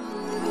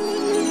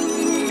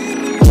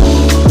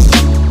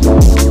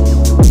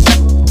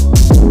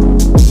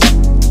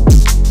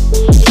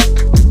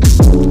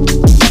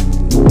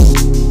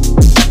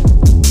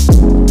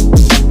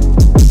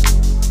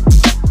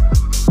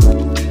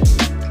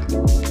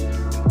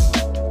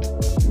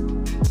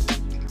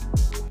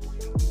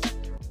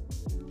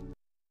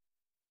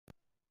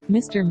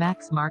 Mr.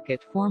 Max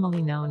Market,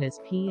 formerly known as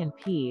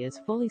P&P,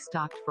 is fully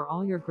stocked for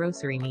all your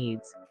grocery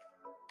needs.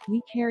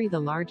 We carry the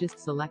largest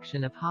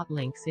selection of hot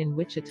links in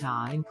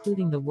Wichita,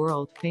 including the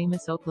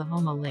world-famous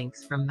Oklahoma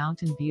links from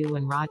Mountain View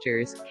and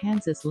Rogers,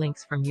 Kansas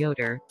links from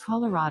Yoder,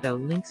 Colorado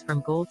links from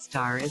Gold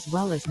Star, as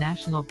well as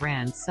national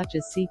brands such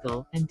as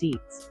Siegel and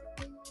Dietz.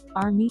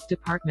 Our meat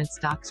department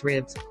stocks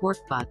ribs, pork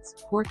butts,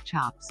 pork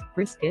chops,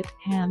 brisket,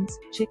 hams,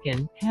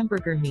 chicken,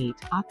 hamburger meat,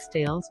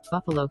 oxtails,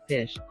 buffalo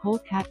fish, whole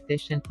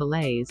catfish and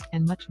fillets,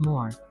 and much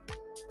more.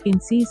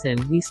 In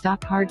season, we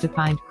stock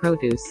hard-to-find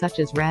produce such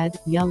as red,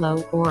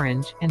 yellow,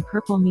 orange, and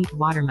purple meat,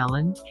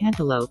 watermelon,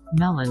 cantaloupe,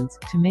 melons,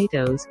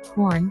 tomatoes,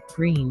 corn,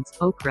 greens,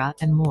 okra,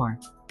 and more.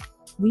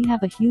 We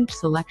have a huge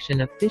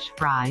selection of fish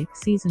fry,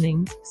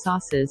 seasonings,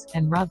 sauces,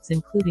 and rubs,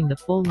 including the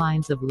full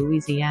lines of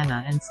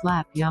Louisiana and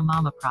Slap Ya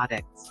Mama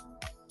products.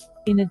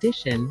 In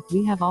addition,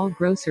 we have all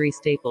grocery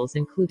staples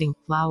including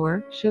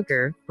flour,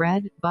 sugar,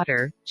 bread,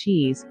 butter,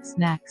 cheese,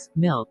 snacks,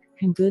 milk,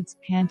 canned goods,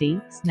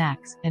 candy,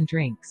 snacks, and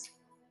drinks.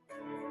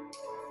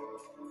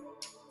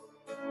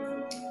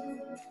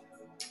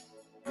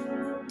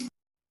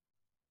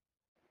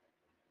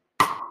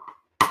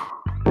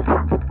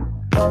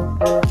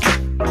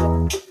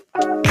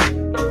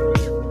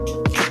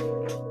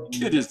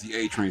 It is the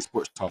A-Train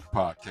Sports Talk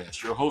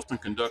podcast. Your host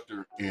and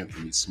conductor,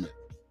 Anthony Smith.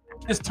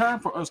 It's time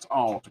for us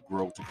all to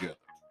grow together.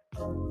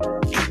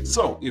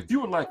 So, if you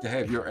would like to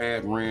have your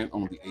ad ran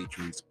on the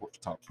A-Train Sports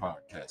Talk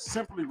podcast,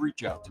 simply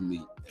reach out to me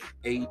at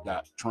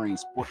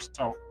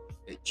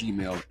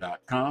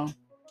a.trainsportstalk@gmail.com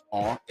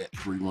or at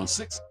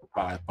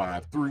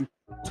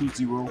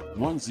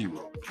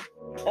 316-553-2010.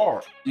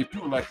 Or if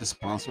you would like to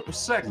sponsor a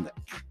segment,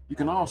 you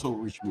can also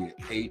reach me at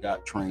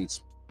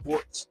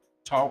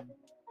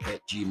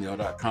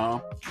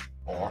a.trainsportstalk@gmail.com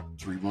or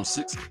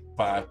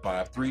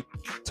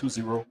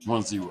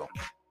 316-553-2010.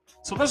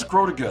 So let's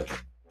grow together.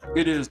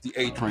 It is the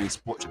A-Train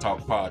Sports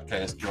Talk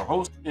podcast. Your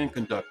host and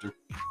conductor,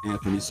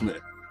 Anthony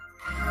Smith.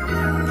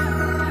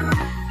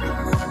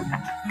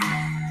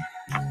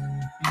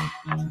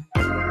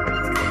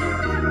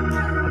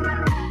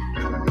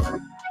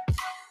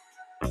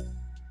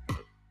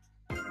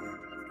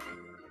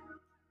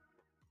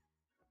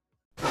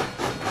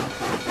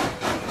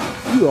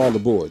 You're all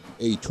aboard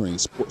the A-Train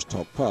Sports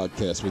Talk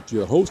podcast with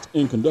your host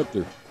and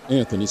conductor,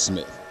 Anthony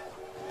Smith.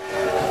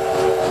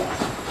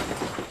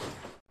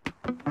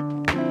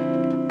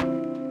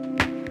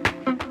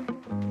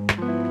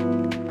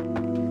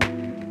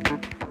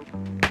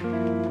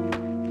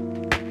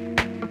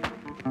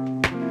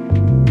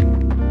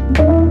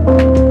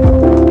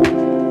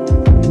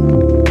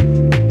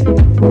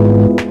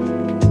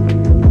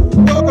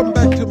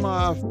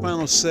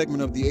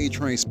 segment of the A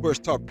Train Sports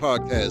Talk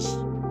podcast.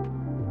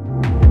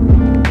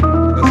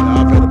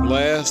 I've had a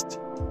blast.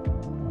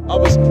 I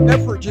was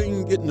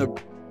efforting getting a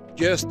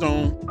guest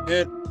on,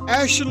 and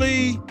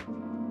actually,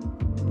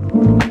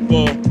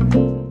 well,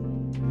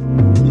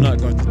 I'm not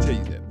going to tell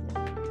you that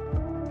part.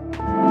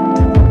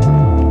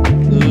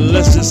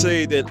 Let's just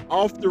say that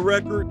off the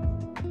record,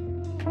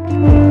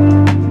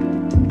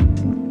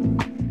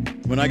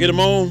 when I get him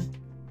on,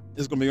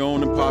 it's going to be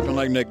on and popping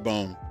like neck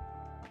bone.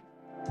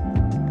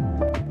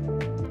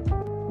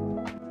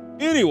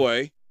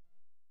 Anyway,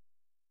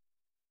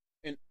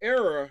 an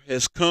era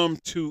has come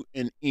to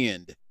an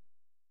end.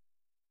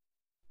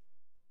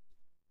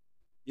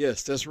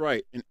 Yes, that's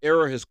right. An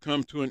era has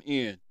come to an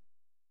end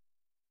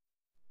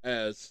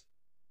as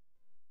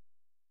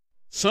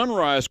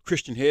Sunrise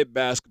Christian head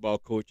basketball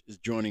coach is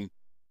joining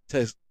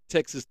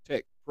Texas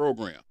Tech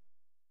program.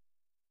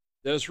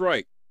 That's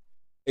right.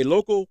 A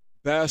local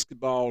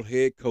basketball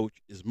head coach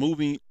is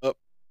moving up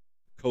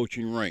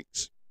coaching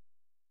ranks.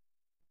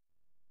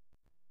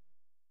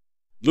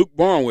 Luke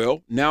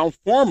Barnwell, now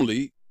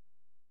formerly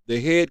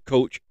the head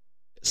coach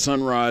at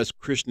Sunrise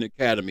Christian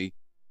Academy,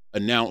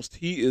 announced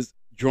he is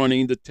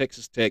joining the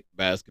Texas Tech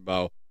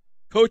basketball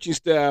coaching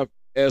staff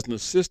as an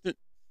assistant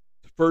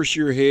to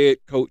first-year head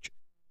coach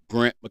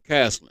Grant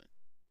McCaslin.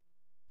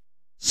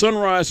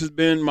 Sunrise has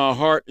been my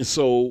heart and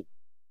soul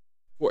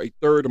for a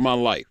third of my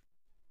life,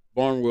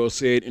 Barnwell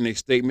said in a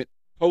statement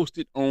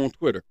posted on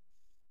Twitter.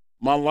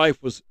 My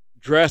life was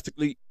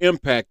drastically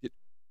impacted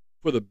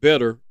for the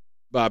better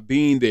by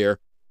being there,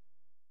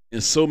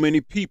 and so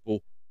many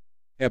people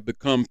have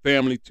become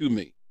family to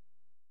me.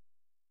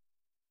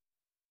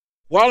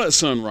 While at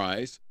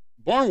Sunrise,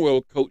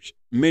 Barnwell coached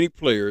many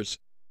players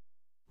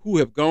who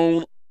have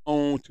gone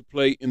on to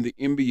play in the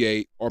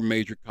NBA or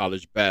major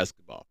college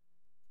basketball.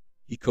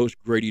 He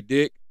coached Grady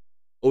Dick,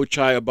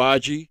 Ochai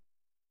Agbaji,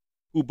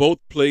 who both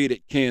played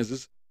at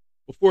Kansas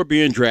before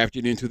being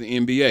drafted into the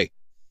NBA.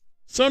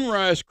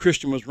 Sunrise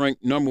Christian was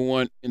ranked number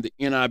 1 in the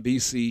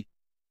NIBC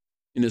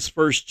in his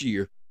first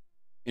year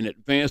and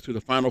advanced to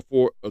the Final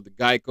Four of the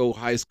Geico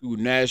High School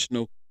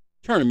National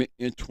Tournament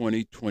in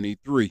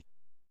 2023.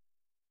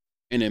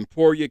 An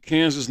Emporia,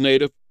 Kansas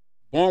native,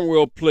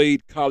 Barnwell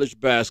played college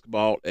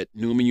basketball at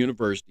Newman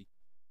University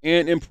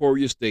and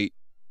Emporia State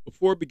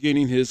before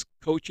beginning his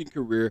coaching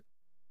career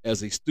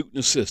as a student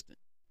assistant.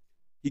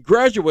 He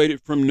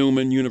graduated from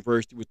Newman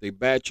University with a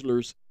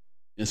bachelor's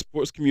in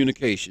sports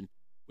communication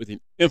with an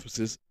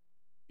emphasis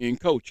in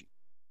coaching.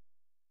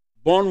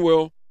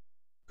 Barnwell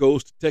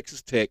goes to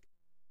Texas Tech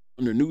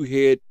under new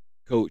head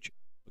coach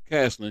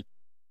McCaslin,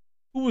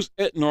 who was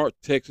at North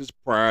Texas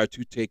prior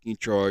to taking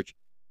charge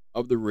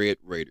of the Red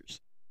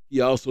Raiders. He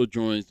also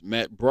joins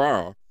Matt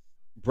Brower,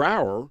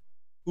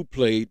 who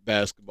played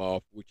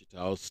basketball for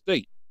Wichita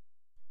State.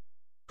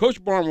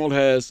 Coach Barnwell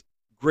has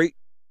great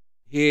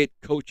head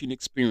coaching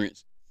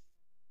experience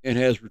and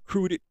has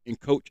recruited and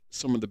coached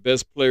some of the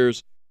best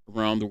players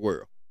around the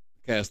world,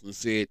 McCaslin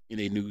said in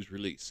a news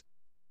release.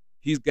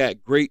 He's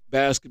got great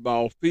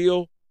basketball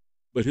feel,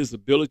 but his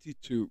ability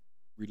to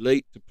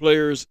relate to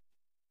players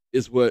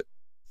is what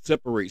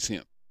separates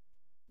him.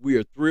 We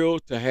are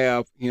thrilled to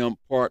have him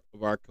part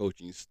of our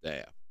coaching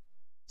staff.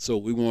 So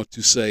we want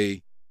to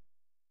say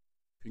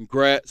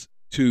congrats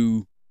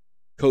to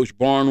Coach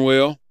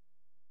Barnwell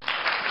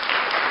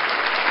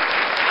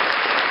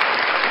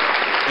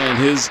and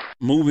his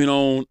moving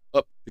on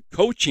up the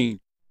coaching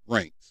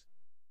ranks.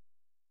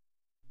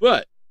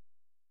 But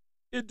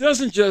it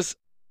doesn't just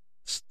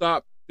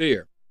stop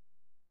there,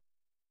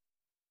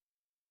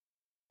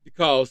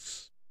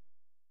 because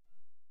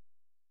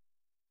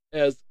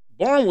as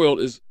Barnwell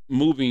is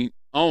moving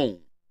on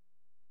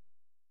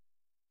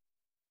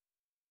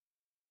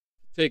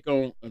to take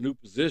on a new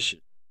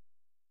position,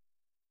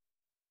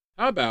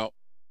 how about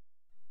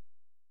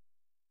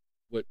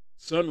what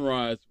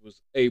Sunrise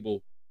was able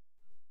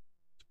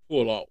to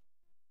pull off?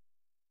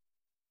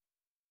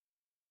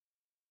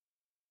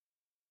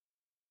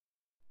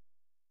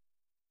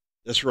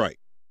 That's right.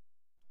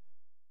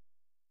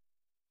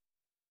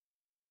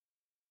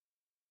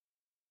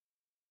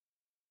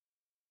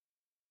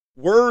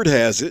 Word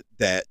has it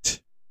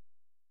that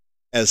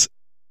as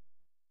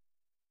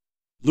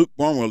Luke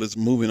Barnwell is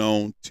moving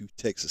on to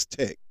Texas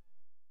Tech,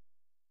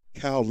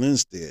 Kyle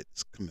Lindstedt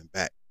is coming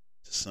back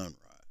to Sunrise.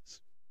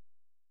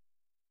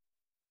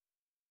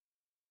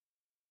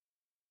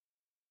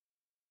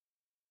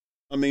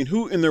 I mean,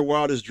 who in their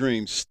wildest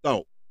dreams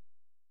thought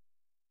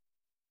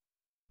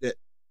that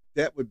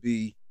that would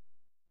be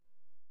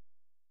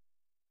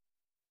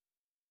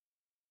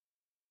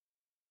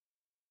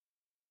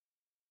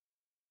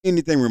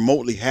anything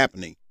remotely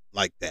happening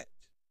like that?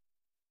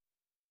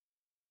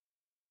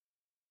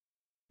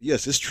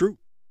 Yes, it's true.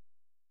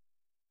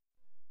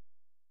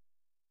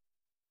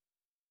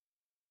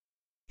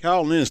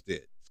 Kyle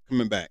Lindstedt is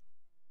coming back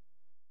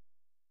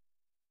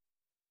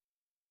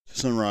to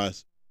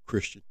Sunrise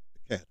Christian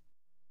Academy.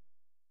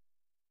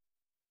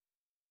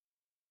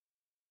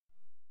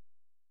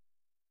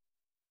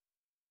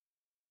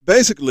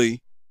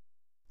 Basically,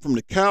 from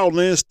the Kyle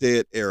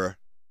Lindstedt era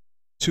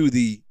to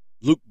the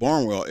Luke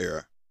Barnwell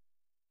era.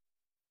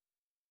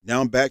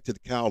 Now I'm back to the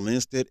Kyle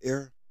Lindstedt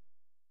era.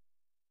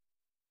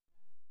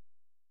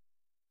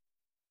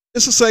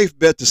 It's a safe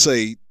bet to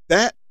say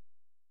that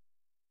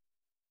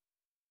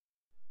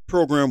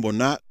program will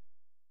not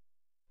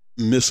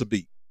miss a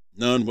beat,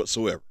 none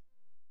whatsoever.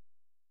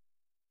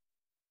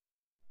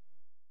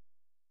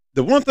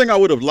 The one thing I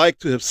would have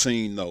liked to have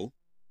seen, though,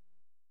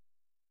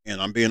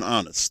 and I'm being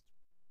honest,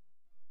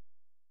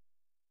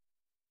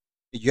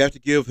 you have to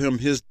give him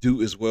his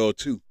due as well,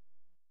 too.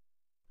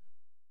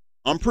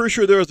 I'm pretty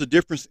sure there is a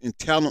difference in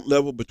talent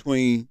level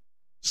between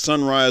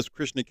Sunrise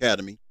Christian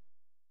Academy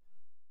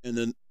and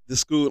then the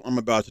school I'm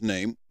about to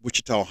name,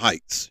 Wichita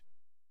Heights.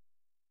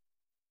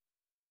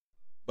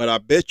 But I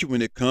bet you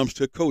when it comes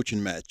to a coaching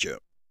matchup,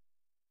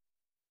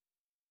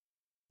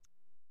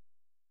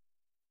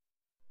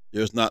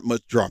 there's not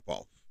much drop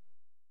off.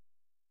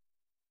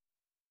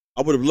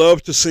 I would have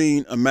loved to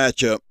seen a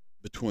matchup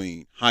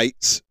between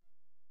Heights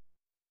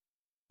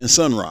and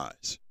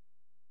Sunrise.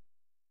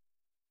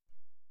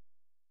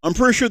 I'm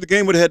pretty sure the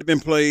game would have had to been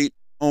played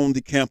on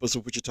the campus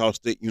of Wichita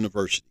State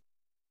University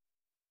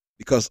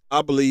because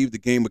I believe the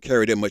game would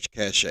carry that much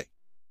cachet.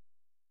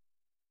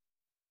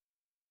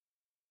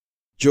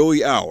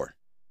 Joey Hour,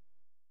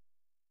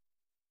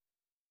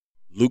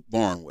 Luke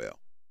Barnwell,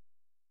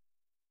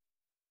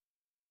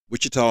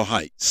 Wichita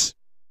Heights,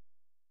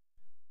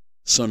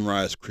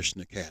 Sunrise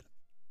Christian Academy.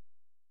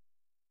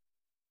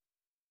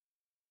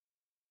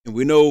 And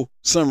we know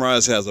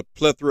Sunrise has a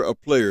plethora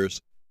of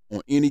players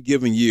on any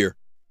given year,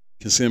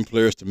 can send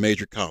players to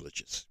major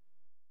colleges.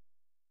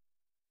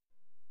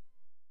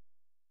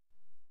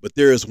 But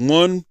there is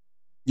one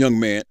young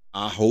man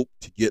I hope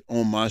to get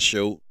on my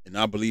show, and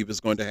I believe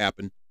it's going to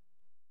happen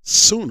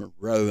sooner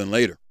rather than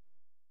later.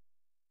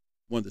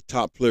 One of the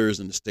top players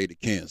in the state of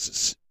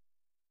Kansas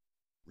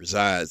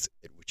resides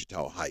at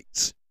Wichita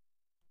Heights,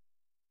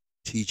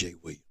 TJ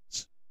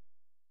Williams.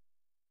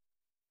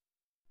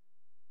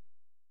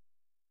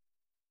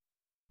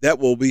 That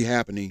will be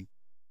happening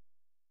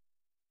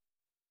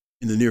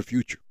in the near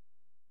future.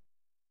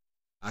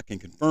 I can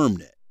confirm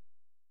that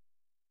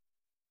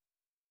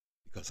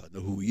because I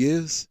know who he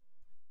is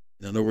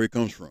and I know where he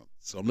comes from.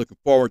 So I'm looking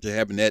forward to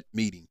having that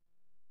meeting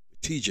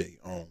with TJ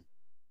on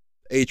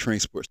the A-Train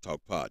Sports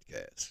Talk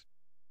podcast.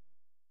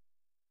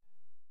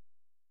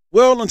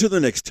 Well, until the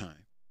next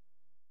time,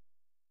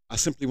 I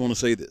simply want to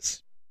say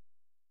this.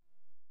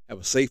 Have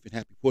a safe and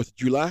happy 4th of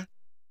July.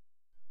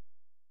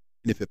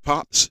 And if it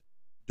pops,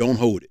 don't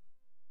hold it.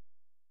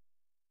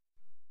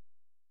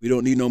 We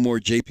don't need no more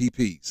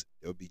JPPs.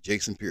 There will be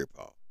Jason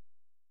Pierre-Paul.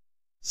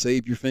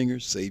 Save your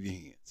fingers, save your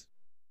hands.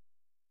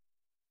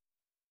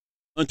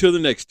 Until the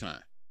next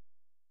time.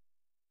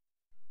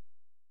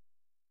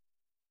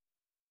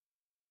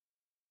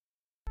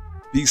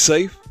 Be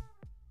safe.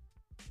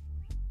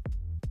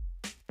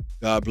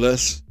 God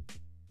bless.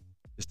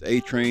 It's the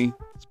A-Train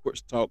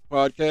Sports Talk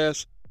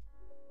podcast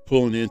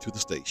pulling into the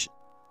station.